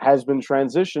 has been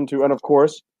transitioned to. And of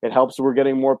course, it helps that we're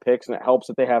getting more picks and it helps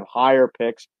that they have higher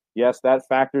picks. Yes, that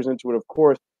factors into it, of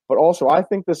course. But also, I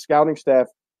think the scouting staff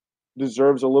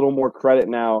deserves a little more credit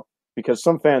now because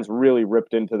some fans really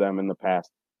ripped into them in the past.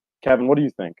 Kevin, what do you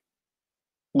think?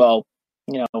 Well,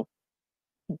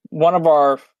 one of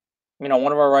our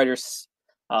writers,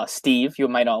 Steve, you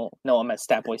might all know him as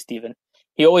Statboy Steven.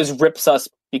 He always rips us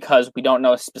because we don't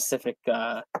know specific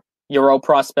Euro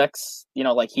prospects,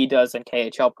 like he does in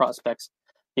KHL prospects,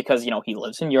 because he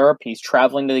lives in Europe, he's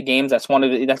traveling to the games. That's one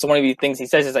of the things he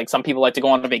says is like some people like to go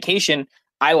on a vacation.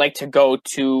 I like to go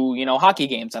to hockey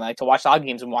games, and I like to watch the hockey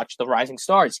games and watch the rising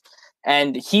stars.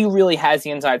 And he really has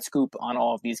the inside scoop on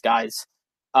all of these guys.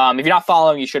 If you're not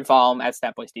following, you should follow him at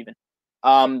Statboy Steven.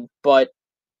 But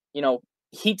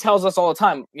he tells us all the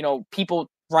time, people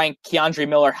rank K'Andre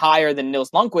Miller higher than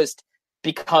Nils Lundkvist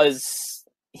because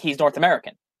he's North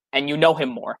American and you know him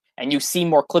more and you see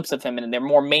more clips of him and they're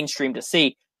more mainstream to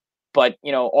see. But,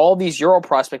 all these Euro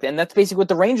prospects, and that's basically what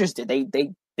the Rangers did.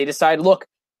 They decided, look,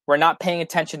 we're not paying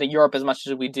attention to Europe as much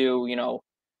as we do.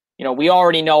 We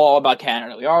already know all about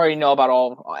Canada. We already know about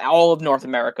all of North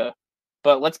America.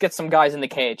 But let's get some guys in the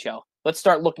KHL. Let's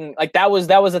start looking like that was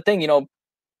the thing.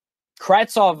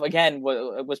 Kravtsov again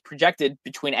was projected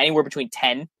anywhere between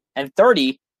 10 and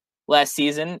 30 last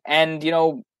season, and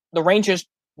the Rangers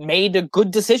made a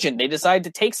good decision. They decided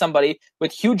to take somebody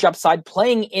with huge upside,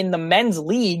 playing in the men's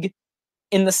league,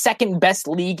 in the second best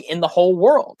league in the whole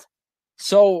world.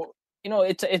 So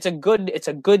it's a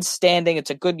good standing. It's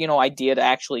a good idea to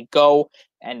actually go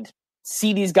and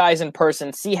see these guys in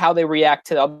person, see how they react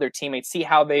to the other teammates, see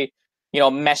how they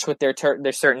mesh with their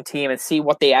certain team, and see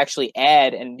what they actually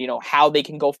add, and how they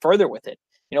can go further with it.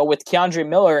 With K'Andre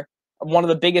Miller, one of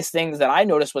the biggest things that I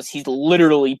noticed was he's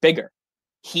literally bigger.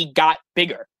 He got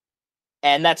bigger,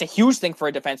 and that's a huge thing for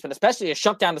a defenseman, especially a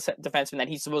shutdown defenseman that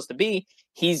he's supposed to be.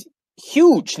 He's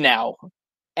huge now,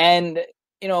 and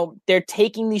they're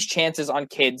taking these chances on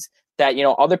kids that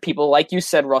other people, like you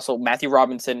said, Russell, Matthew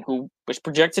Robinson, who was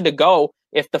projected to go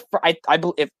if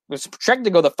was projected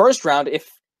to go the first round if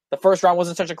the first round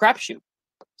wasn't such a crapshoot.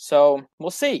 So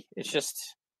we'll see. It's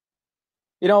just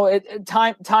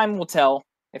time will tell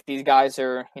if these guys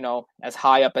are as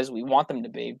high up as we want them to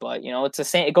be. But it's the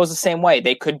same. It goes the same way.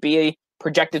 They could be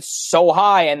projected so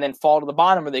high and then fall to the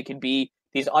bottom, or they could be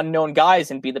these unknown guys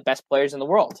and be the best players in the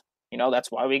world.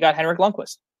 That's why we got Henrik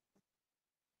Lundqvist.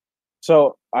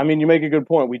 So, I mean, you make a good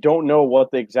point. We don't know what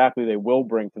exactly they will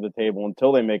bring to the table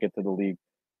until they make it to the league.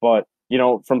 But,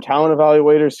 from talent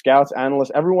evaluators, scouts,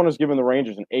 analysts, everyone has given the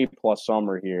Rangers an A-plus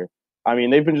summer here. I mean,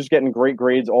 they've been just getting great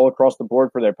grades all across the board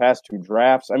for their past 2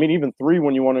 drafts. I mean, even 3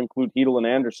 when you want to include Hedl and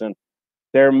Anderson.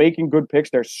 They're making good picks.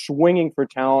 They're swinging for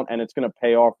talent, and it's going to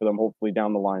pay off for them hopefully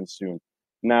down the line soon.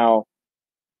 Now,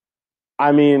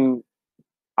 I mean,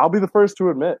 I'll be the first to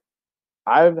admit,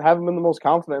 I haven't been the most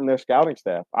confident in their scouting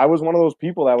staff. I was one of those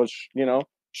people that was,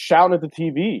 shouting at the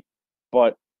TV.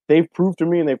 But they've proved to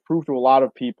me, and they've proved to a lot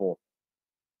of people,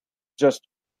 just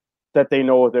that they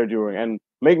know what they're doing. And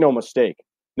make no mistake,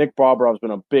 Nick Bobrov's been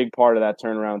a big part of that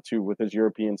turnaround, too, with his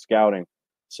European scouting.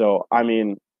 So, I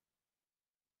mean,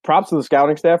 props to the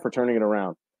scouting staff for turning it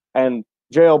around. And,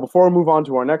 JL, before we move on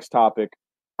to our next topic,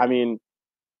 I mean,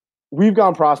 we've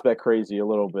gone prospect crazy a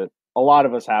little bit. A lot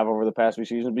of us have over the past few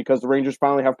seasons because the Rangers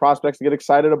finally have prospects to get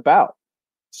excited about.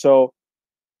 So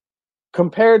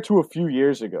compared to a few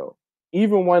years ago,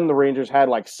 even when the Rangers had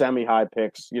like semi-high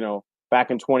picks, back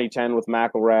in 2010 with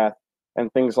McElrath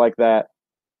and things like that,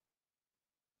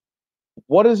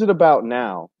 what is it about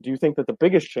now? Do you think that the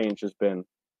biggest change has been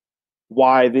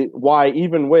why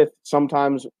even with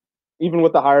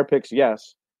the higher picks,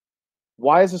 yes,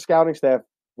 why is the scouting staff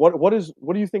What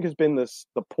do you think has been the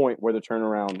point where the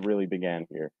turnaround really began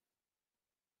here?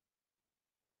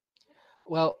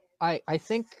 Well, I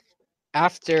think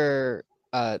after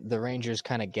the Rangers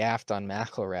kind of gaffed on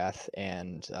McElrath,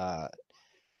 and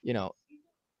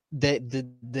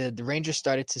the Rangers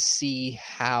started to see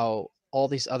how all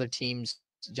these other teams'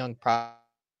 young prospects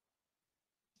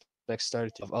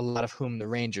started to, a lot of whom the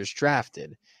Rangers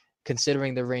drafted.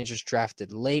 Considering the Rangers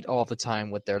drafted late all the time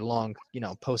with their long,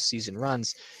 postseason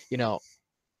runs,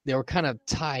 they were kind of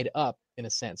tied up in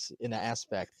a sense, in that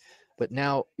aspect. But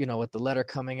now, with the letter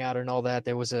coming out and all that,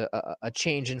 there was a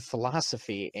change in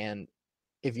philosophy. And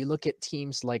if you look at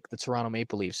teams like the Toronto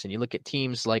Maple Leafs, and you look at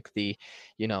teams like the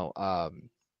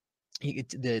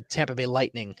Tampa Bay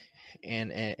Lightning,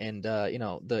 and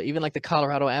the even like the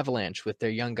Colorado Avalanche with their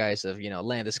young guys of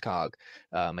Landeskog,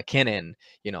 McKinnon,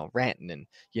 Rantanen,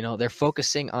 they're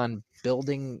focusing on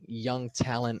building young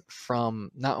talent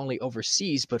from not only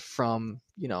overseas but from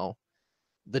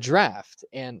the draft.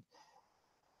 And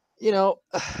the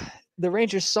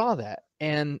Rangers saw that,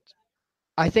 and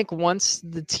I think once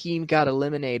the team got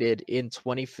eliminated in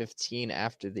 2015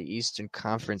 after the Eastern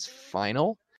Conference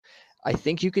Final, I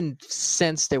think you can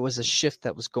sense there was a shift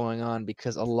that was going on,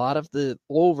 because a lot of the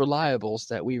old reliables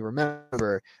that we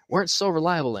remember weren't so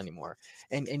reliable anymore.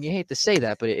 And you hate to say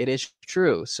that, but it is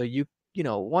true. So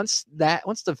once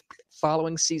the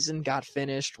following season got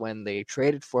finished, when they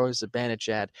traded for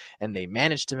Zibanejad and they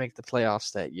managed to make the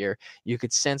playoffs that year, you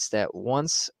could sense that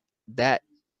once that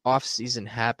offseason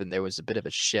happened, there was a bit of a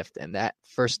shift, and that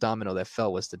first domino that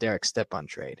fell was the Derek Stepan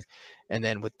trade. And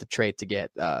then with the trade to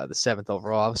get the 7th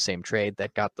overall, same trade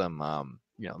that got them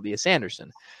Lias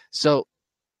Andersson. So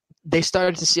they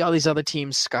started to see all these other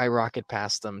teams skyrocket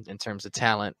past them in terms of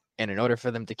talent, and in order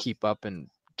for them to keep up and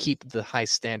keep the high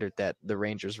standard that the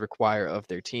Rangers require of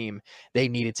their team, they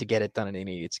needed to get it done, and they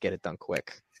needed to get it done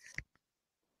quick.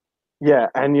 Yeah,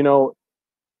 and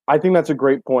I think that's a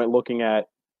great point, looking at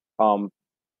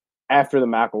after the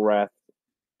McElrath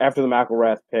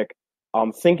pick,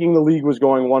 thinking the league was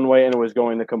going one way and it was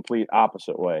going the complete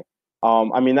opposite way. That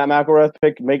McElrath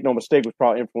pick, make no mistake, was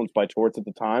probably influenced by Torts at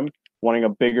the time, wanting a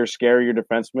bigger, scarier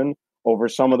defenseman over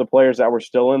some of the players that were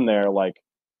still in there. Like,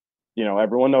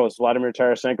 everyone knows Vladimir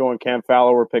Tarasenko and Cam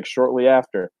Fowler were picked shortly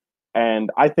after. And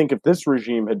I think if this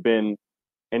regime had been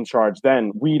in charge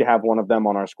then, we'd have one of them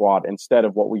on our squad instead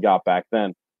of what we got back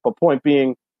then. But point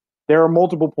being, there are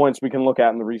multiple points we can look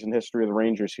at in the recent history of the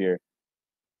Rangers here.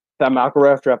 That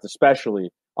McElrath draft,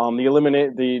 especially,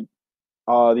 the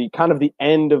kind of the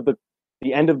end of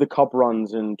the cup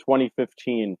runs in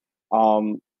 2015.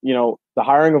 The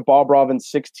hiring of Bobrov in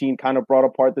 2016 kind of brought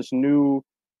apart this new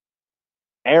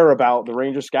air about the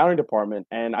Rangers scouting department,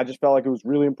 and I just felt like it was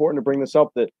really important to bring this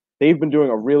up, that they've been doing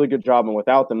a really good job, and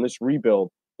without them, this rebuild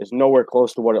is nowhere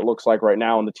close to what it looks like right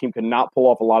now, and the team cannot pull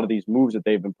off a lot of these moves that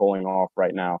they've been pulling off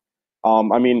right now.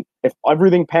 If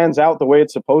everything pans out the way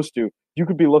it's supposed to, you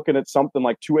could be looking at something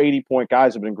like 2 80-point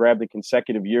guys have been grabbed in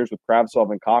consecutive years with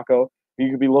Kravtsov and Kakko. You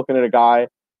could be looking at a guy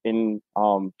in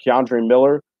Keandre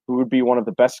Miller, who would be one of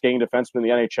the best skating defensemen in the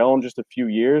NHL in just a few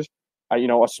years. A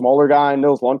smaller guy,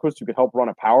 Nils Lundqvist, who could help run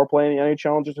a power play in the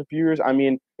NHL in just a few years.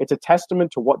 It's a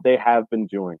testament to what they have been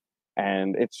doing.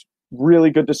 And it's really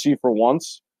good to see for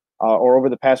once, or over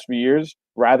the past few years,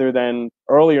 rather than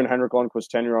earlier in Henrik Lundqvist's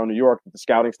tenure on New York, that the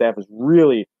scouting staff has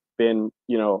really been,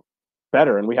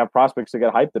 better, and we have prospects to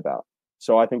get hyped about.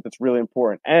 So I think that's really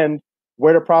important. And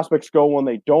where do prospects go when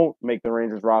they don't make the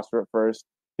Rangers roster at first?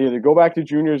 They either go back to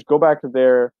juniors, go back to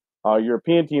their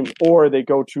European teams, or they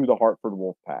go to the Hartford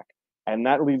Wolfpack. And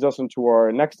that leads us into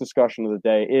our next discussion of the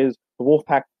day, is the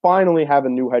Wolfpack finally have a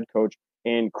new head coach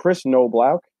in Kris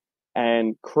Knoblauch.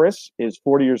 And Chris is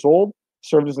 40 years old,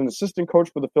 served as an assistant coach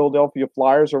for the Philadelphia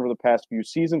Flyers over the past few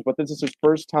seasons, but this is his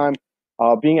first time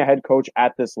being a head coach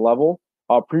at this level.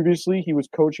 Previously, he was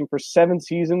coaching for 7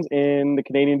 seasons in the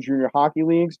Canadian Junior Hockey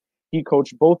Leagues. He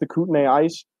coached both the Kootenay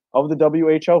Ice of the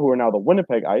WHL, who are now the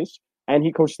Winnipeg Ice, and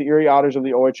he coached the Erie Otters of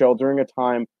the OHL during a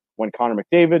time when Connor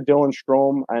McDavid, Dylan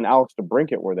Strome, and Alex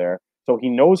DeBrincat were there. So he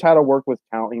knows how to work with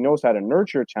talent. He knows how to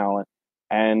nurture talent.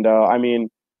 And,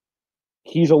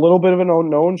 he's a little bit of an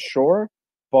unknown, sure,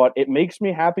 but it makes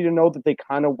me happy to know that they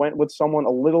kind of went with someone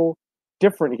a little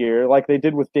different here, like they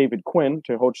did with David Quinn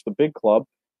to coach the big club.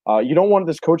 You don't want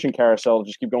this coaching carousel to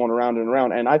just keep going around and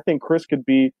around. And I think Chris could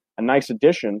be a nice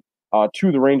addition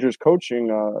to the Rangers coaching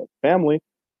family.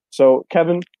 So,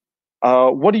 Kevin,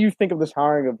 what do you think of this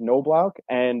hiring of Knoblauch?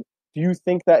 And do you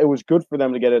think that it was good for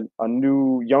them to get a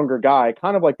new, younger guy,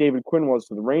 kind of like David Quinn was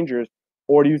to the Rangers?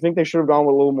 Or do you think they should have gone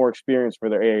with a little more experience for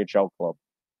their AHL club?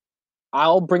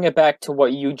 I'll bring it back to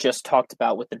what you just talked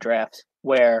about with the draft,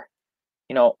 where,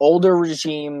 older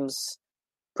regimes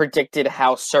predicted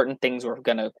how certain things were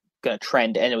gonna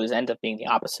trend, and it was end up being the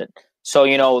opposite. So,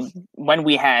 when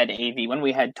we had AV, when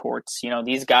we had Torts,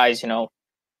 these guys,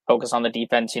 focus on the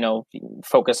defense,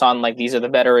 focus on, like, these are the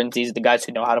veterans, these are the guys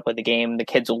who know how to play the game, the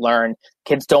kids will learn.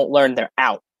 Kids don't learn, they're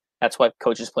out. That's why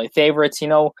coaches play favorites,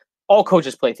 all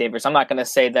coaches play favorites. I'm not going to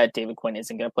say that David Quinn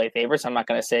isn't going to play favorites. I'm not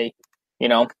going to say,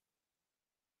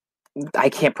 I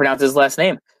can't pronounce his last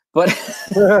name, but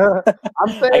I'm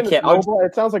saying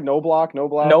it sounds like Knoblauch.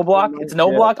 Knoblauch. It's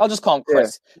Knoblauch. Yeah. I'll just call him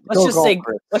Chris. Yeah. Let's just say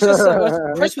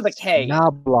Chris with a K.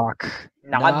 Knoblauch.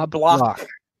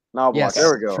 Knobloch. Yes,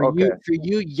 There we go. for Okay.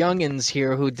 you youngins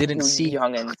here who didn't You see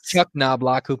youngins. Chuck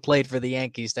Knobloch, who played for the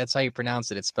Yankees, that's how you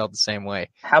pronounce it. It's spelled the same way.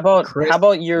 How about Chris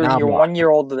you're Knobloch. 1 year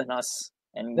older than us,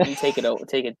 and you take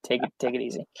it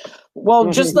easy. Well,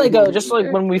 just like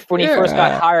when he first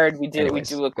got hired, we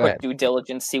do a quick due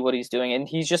diligence, see what he's doing, and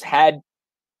he's just had,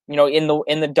 in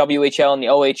the WHL and the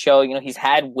OHL, he's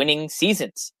had winning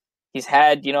seasons. He's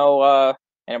had an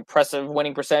impressive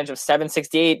winning percentage of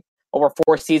 .768 over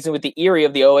 4 seasons with the Erie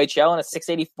of the OHL, and a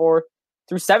 .684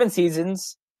 through 7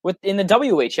 seasons in the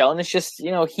WHL, and it's just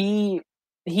he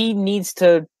needs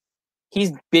to.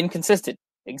 He's been consistent,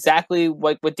 exactly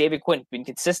like with David Quinn. Been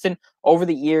consistent over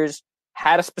the years,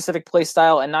 had a specific play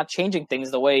style, and not changing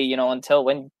things the way until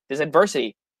when there's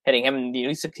adversity hitting him, and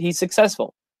he's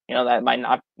successful. That might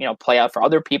not play out for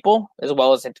other people as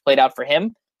well as it played out for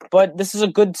him. But this is a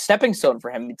good stepping stone for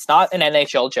him. It's not an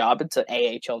NHL job; it's an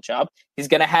AHL job. He's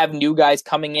going to have new guys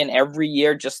coming in every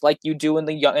year, just like you do in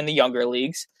the younger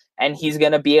leagues, and he's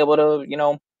going to be able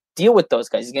to deal with those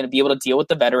guys. He's going to be able to deal with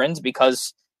the veterans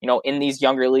because in these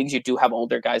younger leagues you do have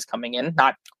older guys coming in,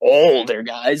 not older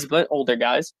guys, but older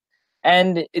guys.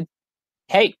 And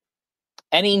hey,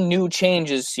 any new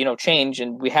changes, change,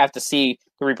 and we have to see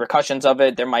the repercussions of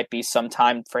it. There might be some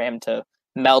time for him to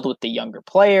meld with the younger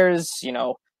players,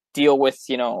 deal with,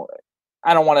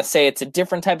 I don't want to say it's a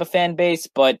different type of fan base,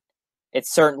 but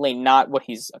it's certainly not what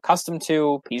he's accustomed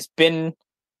to. He's been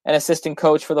an assistant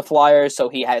coach for the Flyers, so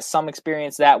he has some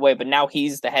experience that way, but now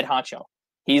he's the head honcho.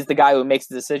 He's the guy who makes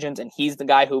the decisions, and he's the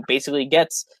guy who basically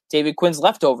gets David Quinn's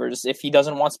leftovers if he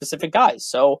doesn't want specific guys.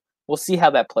 So we'll see how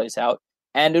that plays out.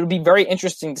 And it'll be very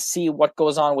interesting to see what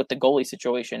goes on with the goalie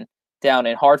situation down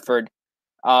in Hartford,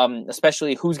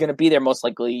 especially who's going to be there, most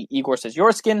likely Igor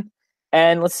Sezyorskin.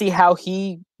 And let's see how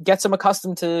he gets him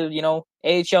accustomed to,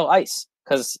 AHL ice.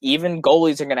 Because even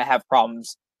goalies are going to have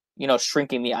problems,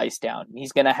 shrinking the ice down.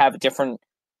 He's going to have different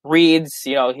reads.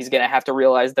 He's going to have to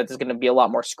realize that there's going to be a lot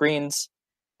more screens.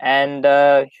 And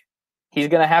he's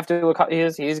going to have to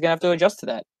adjust to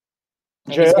that.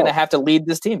 And he's going to have to lead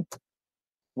this team.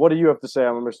 What do you have to say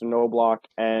on Mr. Knobloch,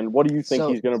 and what do you think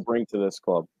he's going to bring to this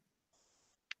club?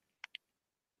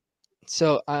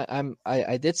 So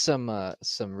I did some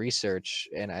research,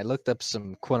 and I looked up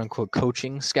some quote unquote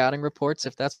coaching scouting reports,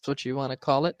 if that's what you want to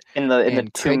call it. In the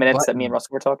 2 minutes that me and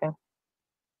Russell were talking.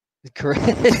 Correct.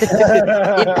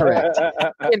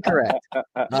 Incorrect.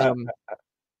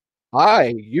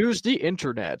 I use the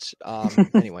internet.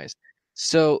 Anyways,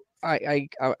 so I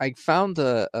found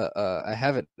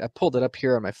I pulled it up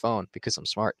here on my phone because I'm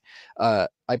smart. I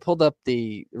pulled up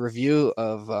the review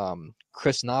of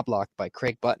Chris Knobloch by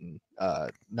Craig Button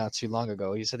not too long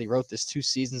ago. He said he wrote this 2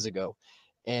 seasons ago,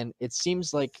 and it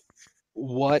seems like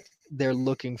what they're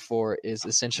looking for is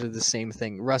essentially the same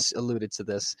thing. Russ alluded to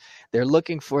this. They're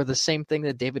looking for the same thing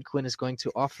that David Quinn is going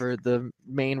to offer the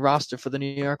main roster for the New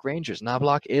York Rangers.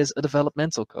 Knobloch is a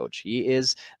developmental coach. He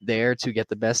is there to get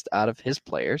the best out of his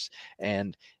players,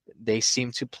 and they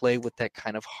seem to play with that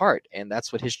kind of heart, and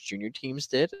that's what his junior teams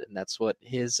did, and that's what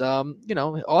his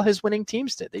all his winning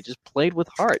teams did. They just played with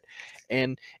heart,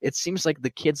 and it seems like the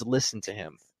kids listen to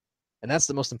him. And that's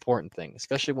the most important thing,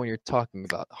 especially when you're talking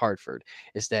about Hartford,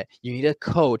 is that you need a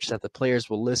coach that the players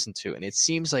will listen to. And it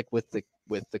seems like with the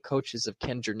coaches of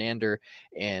Ken Jernander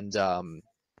and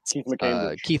Keith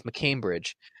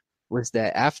McCambridge, was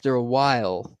that after a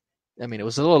while, I mean, it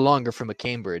was a little longer for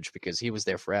McCambridge because he was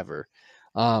there forever.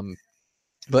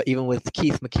 But even with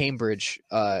Keith McCambridge,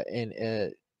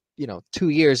 in 2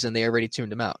 years, and they already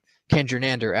tuned him out. Ken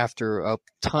Jernander, after a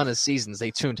ton of seasons, they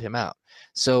tuned him out.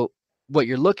 So what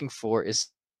you're looking for is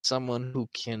someone who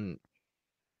can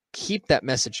keep that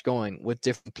message going with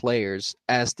different players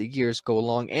as the years go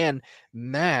along and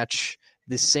match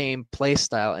the same play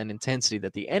style and intensity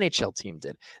that the NHL team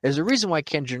did. There's a reason why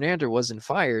Ken Jernander wasn't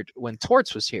fired when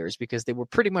Torts was here, is because they were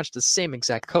pretty much the same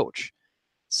exact coach.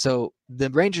 So the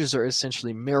Rangers are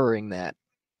essentially mirroring that,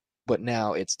 but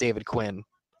now it's David Quinn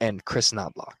and Chris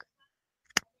Knobloch.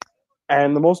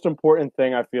 And the most important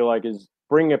thing I feel like is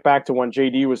bringing it back to when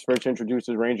JD was first introduced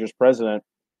as Rangers president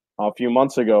a few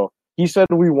months ago. He said,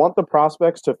 we want the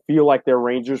prospects to feel like they're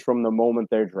Rangers from the moment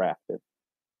they're drafted.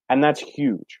 And that's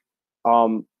huge.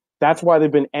 That's why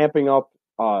they've been amping up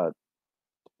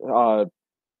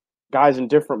guys in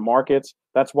different markets.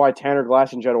 That's why Tanner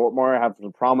Glass and Jed Ortmeyer have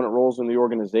some prominent roles in the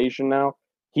organization now.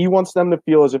 He wants them to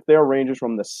feel as if they're Rangers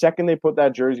from the second they put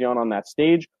that jersey on that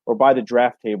stage or by the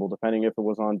draft table, depending if it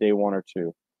was on day 1 or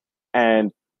 2.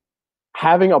 And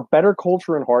having a better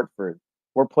culture in Hartford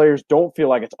where players don't feel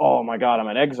like it's, oh my God, I'm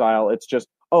in exile. It's just,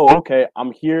 oh, okay,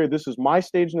 I'm here. This is my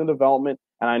stage in the development.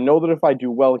 And I know that if I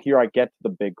do well here, I get to the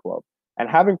big club. And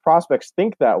having prospects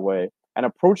think that way and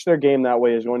approach their game that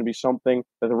way is going to be something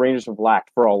that the Rangers have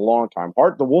lacked for a long time.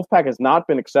 The Wolfpack has not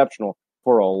been exceptional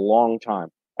for a long time.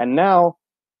 And now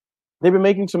they've been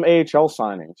making some AHL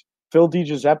signings. Phil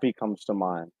DiGiuseppe comes to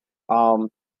mind.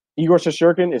 Igor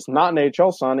Shesterkin is not an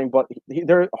AHL signing, but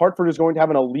Hartford is going to have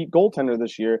an elite goaltender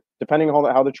this year, depending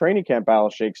on how the training camp battle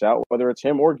shakes out, whether it's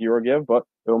him or Georgiev, but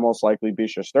it will most likely be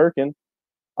Shesterkin.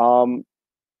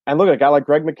 And look, a guy like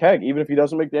Greg McKegg, even if he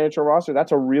doesn't make the NHL roster,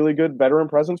 that's a really good veteran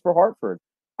presence for Hartford.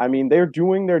 I mean, they're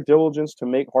doing their diligence to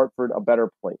make Hartford a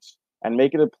better place and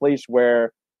make it a place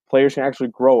where players can actually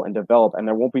grow and develop, and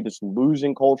there won't be this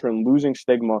losing culture and losing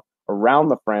stigma around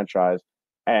the franchise.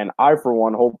 And I, for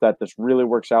one, hope that this really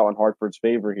works out in Hartford's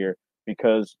favor here,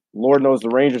 because Lord knows the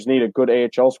Rangers need a good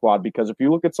AHL squad, because if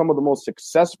you look at some of the most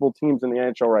successful teams in the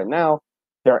NHL right now,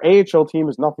 their AHL team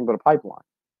is nothing but a pipeline.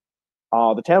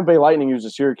 The Tampa Bay Lightning use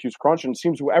the Syracuse Crunch, and it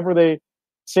seems whoever they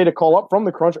say to call up from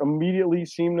the Crunch immediately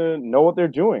seem to know what they're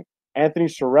doing. Anthony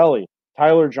Cirelli,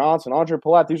 Tyler Johnson, Andre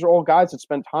Palat, these are all guys that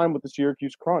spend time with the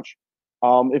Syracuse Crunch.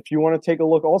 If you want to take a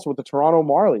look also with the Toronto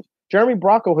Marlies, Jeremy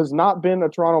Bracco has not been a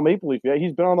Toronto Maple Leaf yet.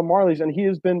 He's been on the Marlies, and he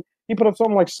put up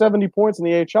something like 70 points in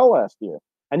the AHL last year.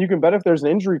 And you can bet if there's an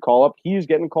injury call-up, he is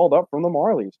getting called up from the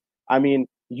Marlies. I mean,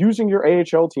 using your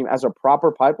AHL team as a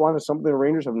proper pipeline is something the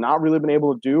Rangers have not really been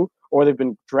able to do, or they've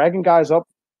been dragging guys up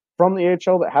from the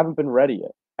AHL that haven't been ready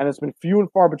yet. And it's been few and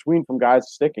far between from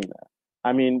guys sticking there.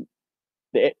 I mean,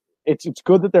 it's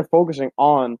good that they're focusing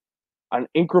on an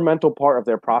incremental part of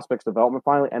their prospects development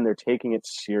finally, and they're taking it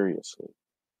seriously.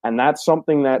 And that's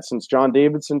something that since John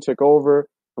Davidson took over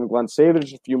from Glenn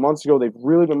Savage a few months ago, they've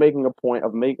really been making a point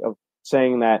of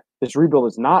saying that this rebuild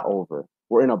is not over.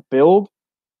 We're in a build.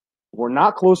 We're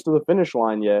not close to the finish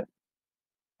line yet,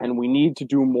 and we need to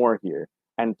do more here.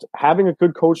 And having a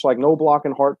good coach like Knobloch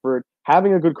in Hartford,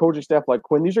 having a good coaching staff like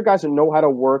Quinn, these are guys that know how to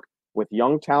work with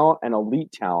young talent and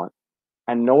elite talent.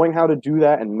 And knowing how to do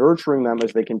that and nurturing them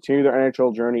as they continue their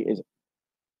NHL journey is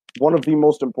one of the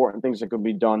most important things that could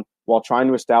be done while trying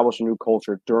to establish a new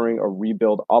culture during a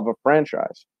rebuild of a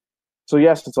franchise. So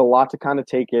yes, it's a lot to kind of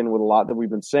take in with a lot that we've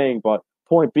been saying, but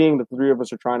point being that the three of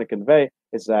us are trying to convey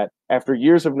is that after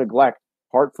years of neglect,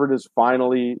 Hartford is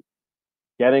finally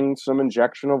getting some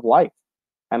injection of life.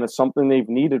 And it's something they've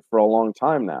needed for a long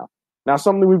time now. Now,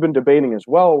 something we've been debating as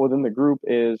well within the group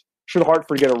is, should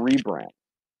Hartford get a rebrand?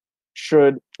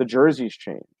 Should the jerseys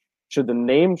change? Should the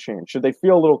name change? Should they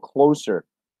feel a little closer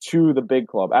to the big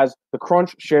club? As the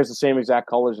Crunch shares the same exact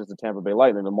colors as the Tampa Bay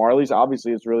Lightning. The Marlies,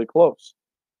 obviously, is really close.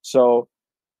 So,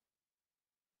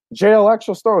 JLX,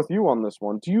 I'll start with you on this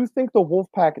one. Do you think the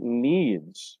Wolfpack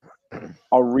needs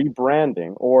a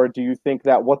rebranding, or do you think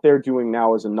that what they're doing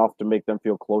now is enough to make them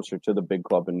feel closer to the big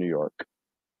club in New York?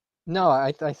 No,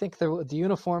 I think the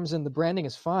uniforms and the branding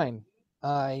is fine.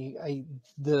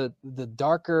 The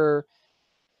darker,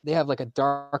 they have like a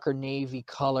darker navy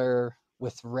color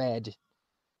with red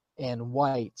and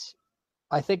white.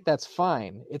 I think that's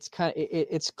fine. It's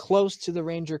it's close to the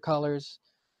Ranger colors.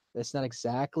 It's not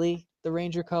exactly the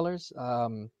Ranger colors.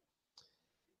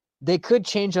 They could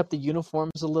change up the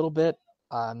uniforms a little bit.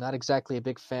 I'm not exactly a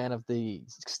big fan of the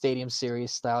Stadium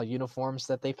Series style uniforms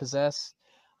that they possess,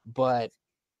 but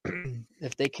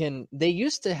if they can, they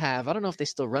used to have, I don't know if they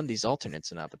still run these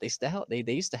alternates or not, but they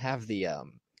used to have the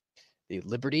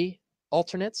Liberty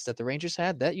alternates that the Rangers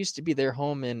had. That used to be their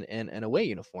home and away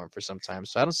uniform for some time.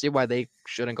 So I don't see why they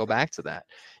shouldn't go back to that,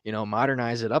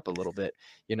 modernize it up a little bit,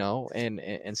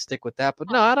 and stick with that. But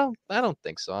no, I don't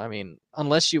think so. I mean,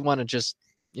 unless you want to just,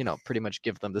 pretty much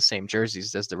give them the same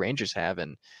jerseys as the Rangers have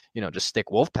and, just stick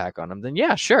Wolfpack on them, then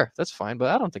yeah, sure, that's fine. But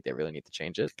I don't think they really need to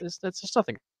change it. There's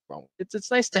nothing wrong.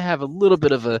 It's nice to have a little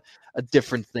bit of a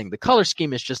different thing. The color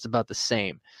scheme is just about the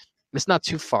same. It's not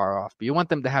too far off, but you want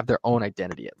them to have their own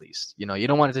identity at least. You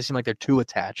don't want it to seem like they're too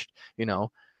attached. It's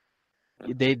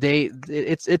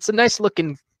a nice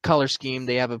looking color scheme.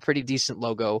 They have a pretty decent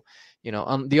logo.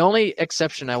 The only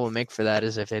exception I will make for that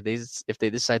is if they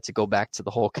decide to go back to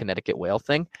the whole Connecticut whale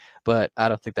thing, but I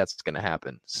don't think that's going to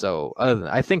happen. So other than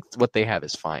that, I think what they have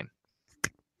is fine.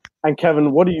 And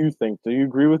Kevin, what do you think? Do you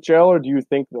agree with JL, or do you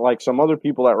think, like some other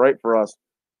people that write for us,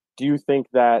 do you think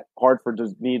that Hartford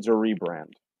needs a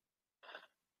rebrand?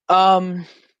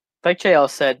 Like JL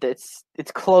said, it's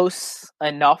close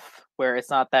enough where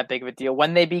it's not that big of a deal.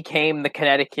 When they became the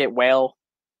Connecticut Whale,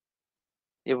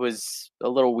 it was a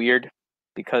little weird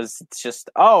because it's just,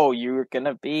 oh, you're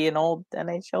gonna be an old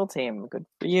NHL team. Good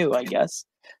for you, I guess.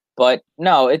 But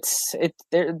no, it's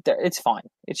fine.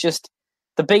 It's just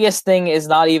the biggest thing is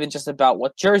not even just about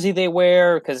what jersey they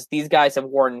wear, because these guys have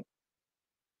worn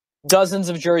dozens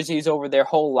of jerseys over their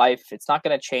whole life. It's not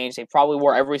going to change. They probably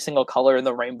wore every single color in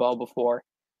the rainbow before.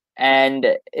 And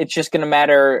it's just going to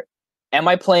matter, am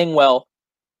I playing well?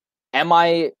 Am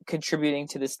I contributing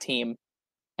to this team?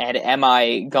 And am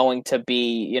I going to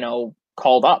be,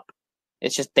 called up?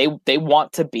 It's just they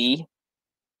want to be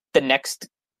the next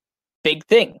big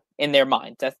thing in their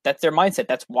mind. That's their mindset.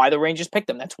 That's why the Rangers picked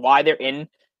them. That's why they're in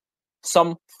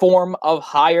some form of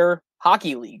higher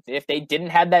hockey league. If they didn't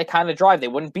have that kind of drive, they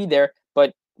wouldn't be there.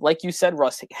 But like you said,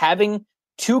 Russ, having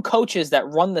two coaches that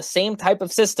run the same type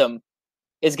of system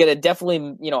is going to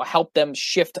definitely, help them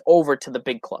shift over to the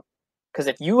big club. Because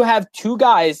if you have two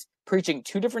guys preaching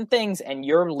two different things and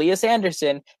you're Elias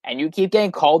Anderson and you keep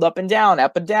getting called up and down,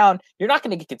 you're not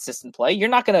going to get consistent play. You're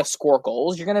not going to score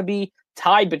goals. You're going to be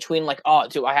tied between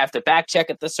do I have to back check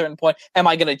at this certain point? Am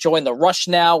I going to join the rush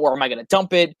now or am I going to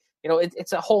dump it?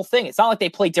 It's a whole thing. It's not like they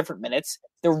play different minutes.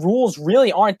 The rules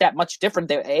really aren't that much different.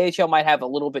 The AHL might have a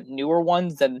little bit newer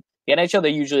ones than the NHL.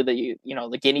 They're usually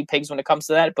the guinea pigs when it comes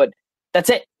to that, but that's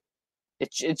it.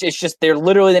 It's just they're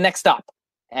literally the next stop.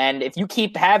 And if you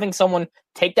keep having someone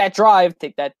take that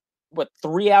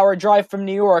 3-hour drive from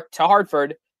New York to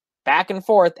Hartford, back and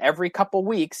forth every couple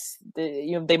weeks,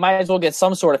 they might as well get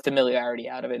some sort of familiarity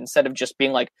out of it instead of just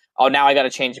being like, oh, now I got to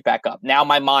change it back up. Now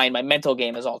my mental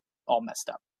game is all messed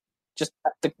up. Just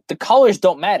the colors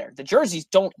don't matter. The jerseys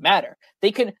don't matter.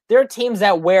 There are teams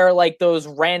that wear those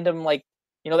random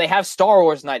they have Star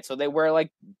Wars night, so they wear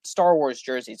Star Wars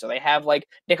jerseys, or they have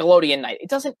Nickelodeon night. It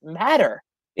doesn't matter.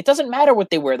 It doesn't matter what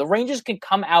they wear. The Rangers can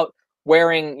come out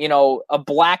wearing, a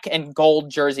black and gold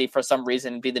jersey for some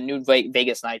reason and be the new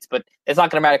Vegas Knights, but it's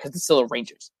not going to matter because it's still the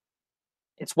Rangers.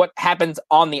 It's what happens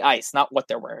on the ice, not what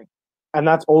they're wearing. And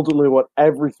that's ultimately what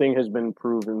everything has been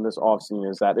proven this offseason,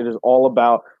 is that it is all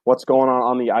about what's going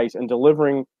on the ice and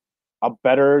delivering a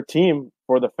better team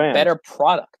for the fans. Better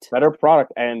product.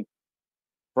 And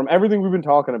from everything we've been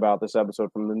talking about this episode,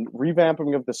 from the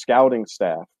revamping of the scouting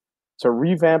staff to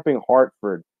revamping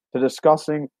Hartford to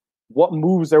discussing what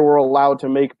moves they were allowed to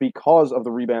make because of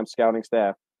the revamped scouting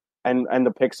staff and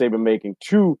the picks they've been making,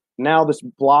 to now this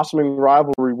blossoming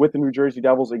rivalry with the New Jersey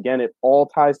Devils, again, it all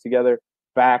ties together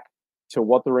back to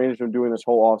what the Rangers are doing this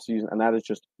whole offseason, and that is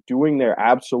just doing their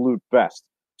absolute best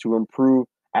to improve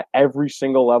at every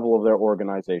single level of their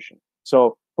organization.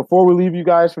 So before we leave you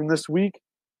guys from this week,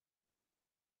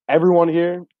 everyone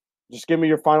here, just give me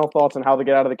your final thoughts on how they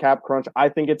get out of the cap crunch. I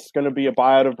think it's going to be a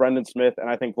buyout of Brendan Smith, and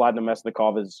I think Vlad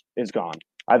Namestnikov is gone.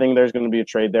 I think there's going to be a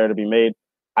trade there to be made.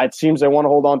 It seems they want to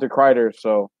hold on to Kreider,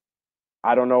 so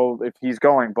I don't know if he's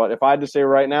going. But if I had to say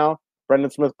right now,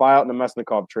 Brendan Smith buyout and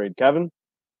Namestnikov trade. Kevin?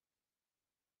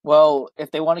 Well,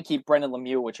 if they want to keep Brendan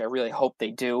Lemieux, which I really hope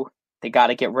they do, they got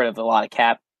to get rid of a lot of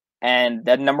cap. And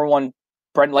that number one,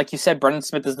 like you said, Brendan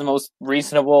Smith is the most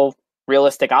reasonable,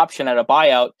 realistic option at a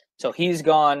buyout. So he's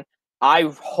gone. I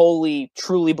wholly,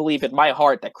 truly believe in my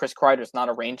heart that Chris Kreider is not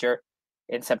a Ranger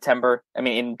in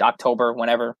October,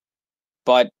 whenever.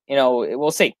 But,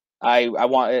 we'll see.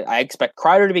 I expect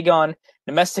Kreider to be gone.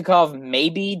 Namestnikov,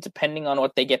 maybe, depending on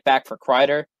what they get back for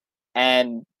Kreider,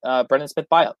 and Brendan Smith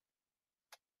buyout.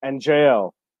 And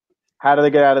JL, how do they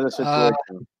get out of this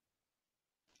situation?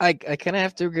 I kind of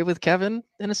have to agree with Kevin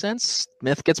in a sense.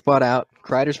 Smith gets bought out.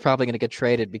 Kreider's probably going to get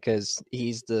traded because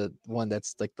he's the one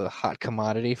that's the hot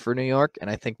commodity for New York, and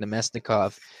I think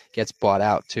Namestnikov gets bought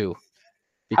out too.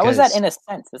 How is that in a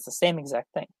sense? It's the same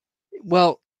exact thing.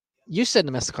 Well, you said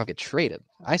Namestnikov get traded.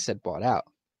 I said bought out.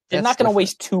 They're not going to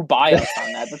waste two buyouts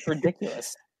on that. That's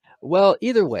ridiculous. Well,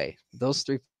 either way, those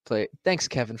three play. Thanks,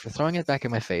 Kevin, for throwing it back in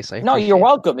my face. No, you're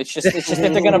welcome. It's just if they're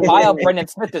going to buy out Brendan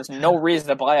Smith, there's no reason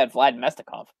to buy out Vlad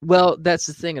Namestnikov. Well, that's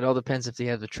the thing. It all depends if they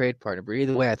have the trade partner. But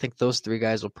either way, I think those three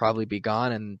guys will probably be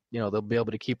gone, and they'll be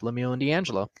able to keep Lemieux and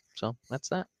D'Angelo. So that's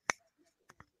that.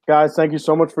 Guys, thank you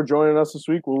so much for joining us this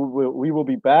week. We will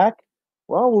be back.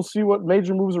 Well, we'll see what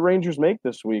major moves the Rangers make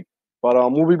this week. But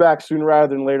we'll be back sooner rather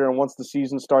than later. And once the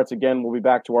season starts again, we'll be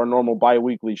back to our normal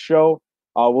bi-weekly show.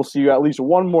 We'll see you at least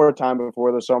one more time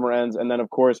before the summer ends. And then,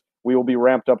 of course, we will be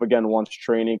ramped up again once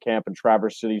training camp in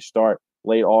Traverse City start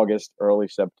late August, early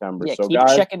September. Yeah, so keep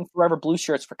guys, checking Forever Blue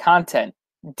Shirts for content.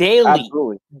 Daily.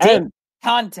 Absolutely.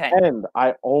 Content. And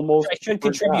I should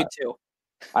contribute to.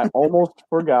 I almost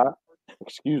forgot.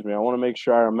 Excuse me. I want to make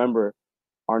sure I remember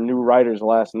our new writer's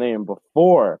last name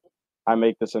before I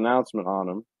make this announcement on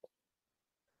him.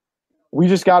 We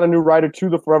just got a new writer to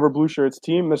the Forever Blue Shirts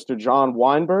team, Mr. John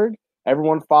Weinberg.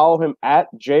 Everyone follow him at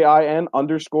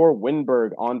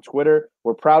JIN_Winberg on Twitter.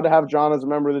 We're proud to have John as a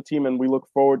member of the team, and we look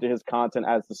forward to his content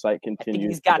as the site continues.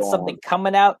 He's got something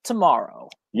coming out tomorrow.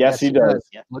 Yes, he does.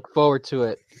 Look forward to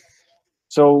it.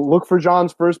 So look for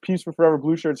John's first piece for Forever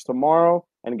Blue Shirts tomorrow.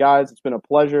 And guys, it's been a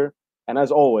pleasure. And as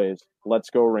always, let's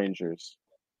go Rangers.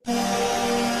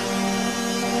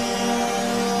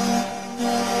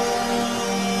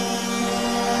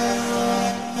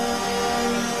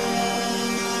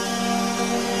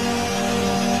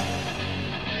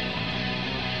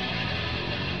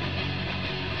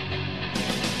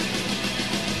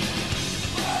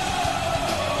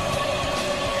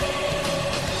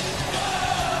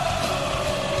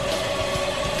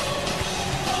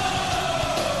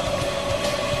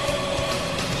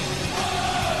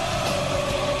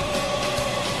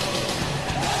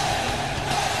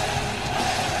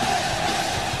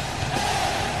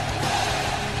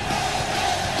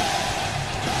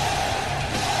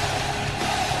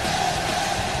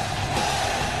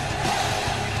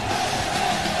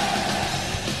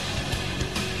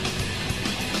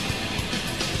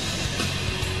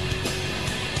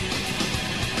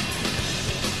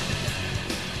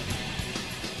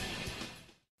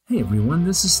 Hey everyone,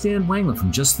 this is Stan Wangler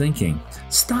from Just Thinking.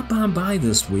 Stop on by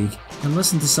this week and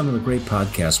listen to some of the great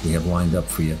podcasts we have lined up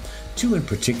for you. Two in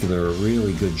particular are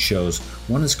really good shows.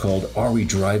 One is called Are We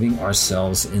Driving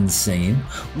Ourselves Insane?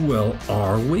 Well,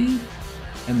 are we?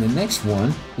 And the next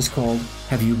one is called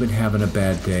Have You Been Having a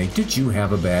Bad Day? Did you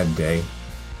have a bad day?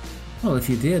 Well, if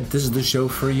you did, this is the show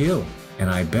for you. And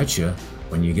I bet you,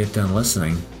 when you get done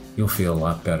listening, you'll feel a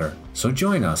lot better. So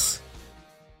join us.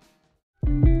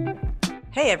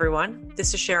 Hey everyone,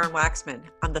 this is Sharon Waxman.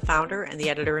 I'm the founder and the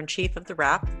editor-in-chief of The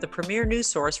Wrap, the premier news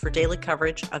source for daily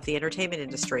coverage of the entertainment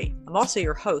industry. I'm also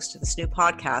your host of this new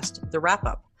podcast, The Wrap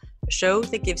Up, a show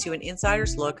that gives you an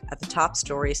insider's look at the top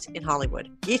stories in Hollywood.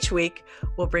 Each week,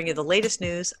 we'll bring you the latest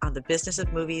news on the business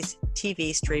of movies,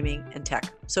 TV, streaming, and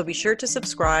tech. So be sure to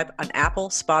subscribe on Apple,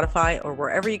 Spotify, or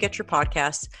wherever you get your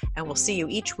podcasts, and we'll see you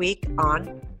each week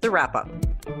on The Wrap Up.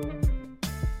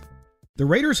 The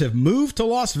Raiders have moved to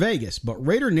Las Vegas, but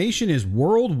Raider Nation is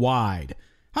worldwide.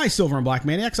 Hi, Silver and Black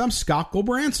Maniacs. I'm Scott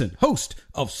Gulbranson, host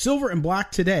of Silver and Black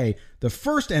Today, the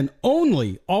first and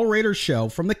only all-Raiders show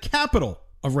from the capital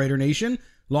of Raider Nation,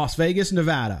 Las Vegas,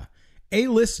 Nevada.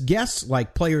 A-list guests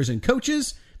like players and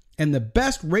coaches, and the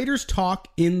best Raiders talk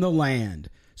in the land.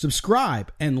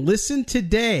 Subscribe and listen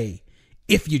today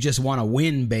if you just want to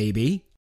win, baby.